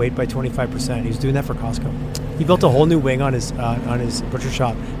increased the weight by 25%. He was doing that for Costco. He built a whole new wing on his butcher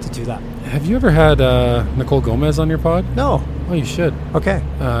shop to do that. Have you ever had Nicole Gomez on your pod? No. Oh, you should. Okay.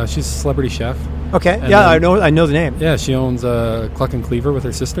 She's a celebrity chef. Okay. And yeah, then, I know the name. Yeah, she owns Cluck and Cleaver with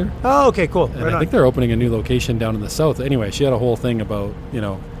her sister. Oh, okay, cool. And I think they're opening a new location down in the south. Anyway, she had a whole thing about,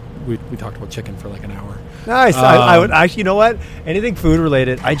 we talked about chicken for like an hour. Nice. I would actually, you know what? Anything food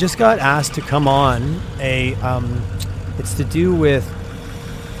related. I just got asked to come on it's to do with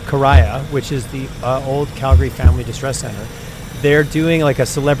Karaya, which is the old Calgary Family Distress Center. They're doing like a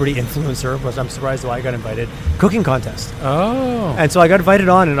celebrity influencer, which I'm surprised why I got invited, cooking contest. Oh. And so I got invited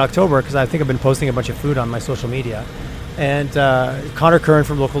on in October because I think I've been posting a bunch of food on my social media. And Connor Curran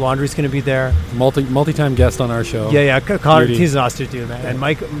from Local Laundry is going to be there. Multi-time guest on our show. Yeah. Connor, he's an awesome dude, man. And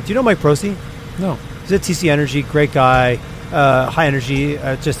Mike, do you know Mike Prosey? No. He's at TC Energy, great guy, high energy,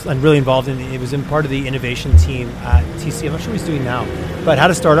 and really involved he was in part of the innovation team at TC. I'm not sure what he's doing now, but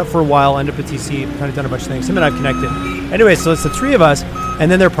had a startup for a while, ended up at TC, kind of done a bunch of things. Him and I've connected. Anyway, so it's the 3 of us,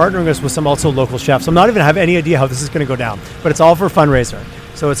 and then they're partnering us with some also local chefs. I'm not even have any idea how this is going to go down, but it's all for a fundraiser.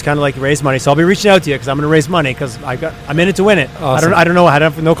 So it's kind of like raise money. So I'll be reaching out to you because I'm going to raise money because I'm in it to win it. Awesome. I don't know. I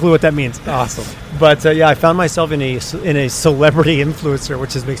have no clue what that means. Awesome. But I found myself in a celebrity influencer,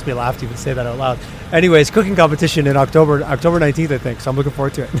 which just makes me laugh to even say that out loud. Anyways, cooking competition in October 19th, I think. So I'm looking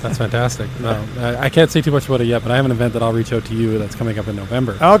forward to it. That's fantastic. No, I can't say too much about it yet, but I have an event that I'll reach out to you that's coming up in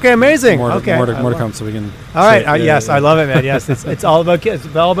November. Okay, amazing. More to come, so we can. All right. Yes, I love it, man. Yes, it's all about kids.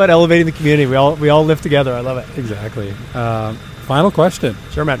 It's all about elevating the community. We all live together. I love it. Exactly. Final question.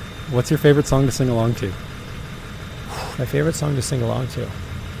 Sure, man. What's your favorite song to sing along to? My favorite song to sing along to.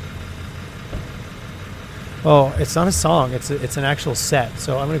 Oh, it's not a song. It's an actual set.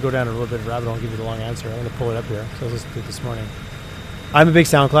 So I'm going to go down a little bit of rabbit hole and give you the long answer. I'm going to pull it up here. So I was listening to it this morning. I'm a big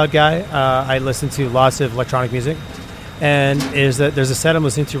SoundCloud guy. I listen to lots of electronic music. And there's a set I'm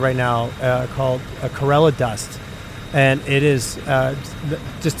listening to right now called Corella Dust. And it is,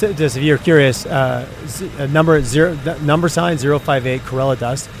 just if you're curious, number sign 058 Corella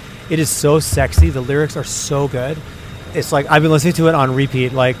Dust. It is so sexy. The lyrics are so good. It's like I've been listening to it on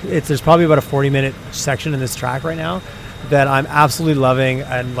repeat. Like there's probably about a 40-minute section in this track right now that I'm absolutely loving,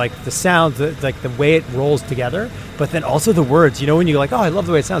 and like the sound, like the way it rolls together, but then also the words. When you're like, oh, I love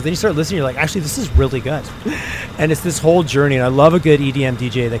the way it sounds. Then you start listening, you're like, actually, this is really good. And it's this whole journey. And I love a good EDM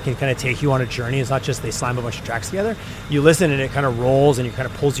DJ that can kind of take you on a journey. It's not just they slam a bunch of tracks together. You listen and it kind of rolls and it kind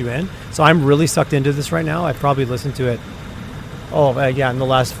of pulls you in. So I'm really sucked into this right now. I've probably listened to it. In the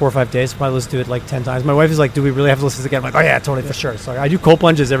last 4 or 5 days, probably listened to it like 10 times. My wife is like, do we really have to listen to this again? I'm like, oh yeah, totally, for sure. So I do cold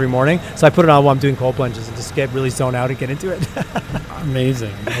plunges every morning. So I put it on while I'm doing cold plunges and just get really zoned out and get into it.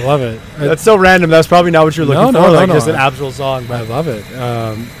 Amazing. I love it. That's so random. That's probably not what you're looking for. Just an actual song. But I love it.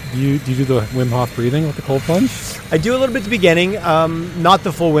 Do you do the Wim Hof breathing with the cold plunge? I do a little bit at the beginning, not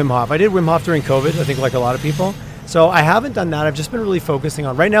the full Wim Hof. I did Wim Hof during COVID, I think like a lot of people. So I haven't done that. I've just been really focusing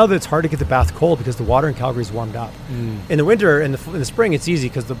on right now that it's hard to get the bath cold because the water in Calgary is warmed up. In the winter, in the spring, it's easy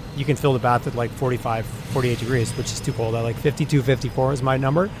because you can fill the bath at like 45, 48 degrees, which is too cold. I like 52, 54 is my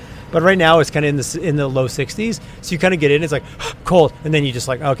number. But right now it's kind of in the low 60s. So you kind of get in, it's like cold. And then you just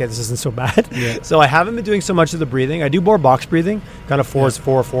like, okay, this isn't so bad. Yeah. So I haven't been doing so much of the breathing. I do more box breathing, kind of 4,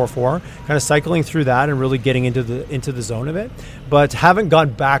 4, 4, 4, kind of cycling through that and really getting into the zone of it. But haven't gone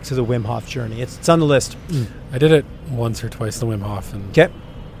back to the Wim Hof journey. It's on the list. I did it once or twice, the Wim Hof. Okay.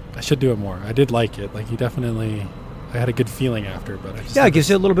 I should do it more. I did like it. Like you definitely, I had a good feeling after, but it gives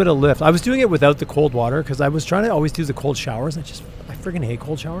you a little bit of lift. I was doing it without the cold water because I was trying to always do the cold showers. I freaking hate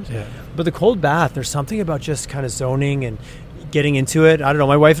cold showers. Yeah. But the cold bath, there's something about just kind of zoning and getting into it. I don't know.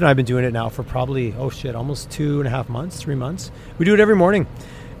 My wife and I have been doing it now for probably, almost 2.5 months, 3 months. We do it every morning.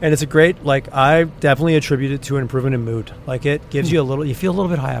 And it's a great, like, I definitely attribute it to an improvement in mood. Like, it gives you you feel a little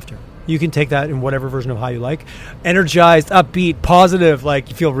bit high after. You can take that in whatever version of high you like. Energized, upbeat, positive, like,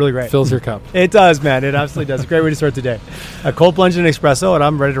 you feel really great. Fills your cup. It does, man. It absolutely does. A great way to start the day. A cold plunge and espresso, and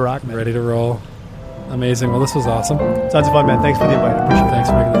I'm ready to rock, man. Ready to roll. Amazing. Well, this was awesome. Sounds fun, man. Thanks for the invite. I appreciate it. Thanks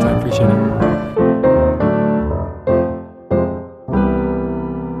for making the time. Appreciate it.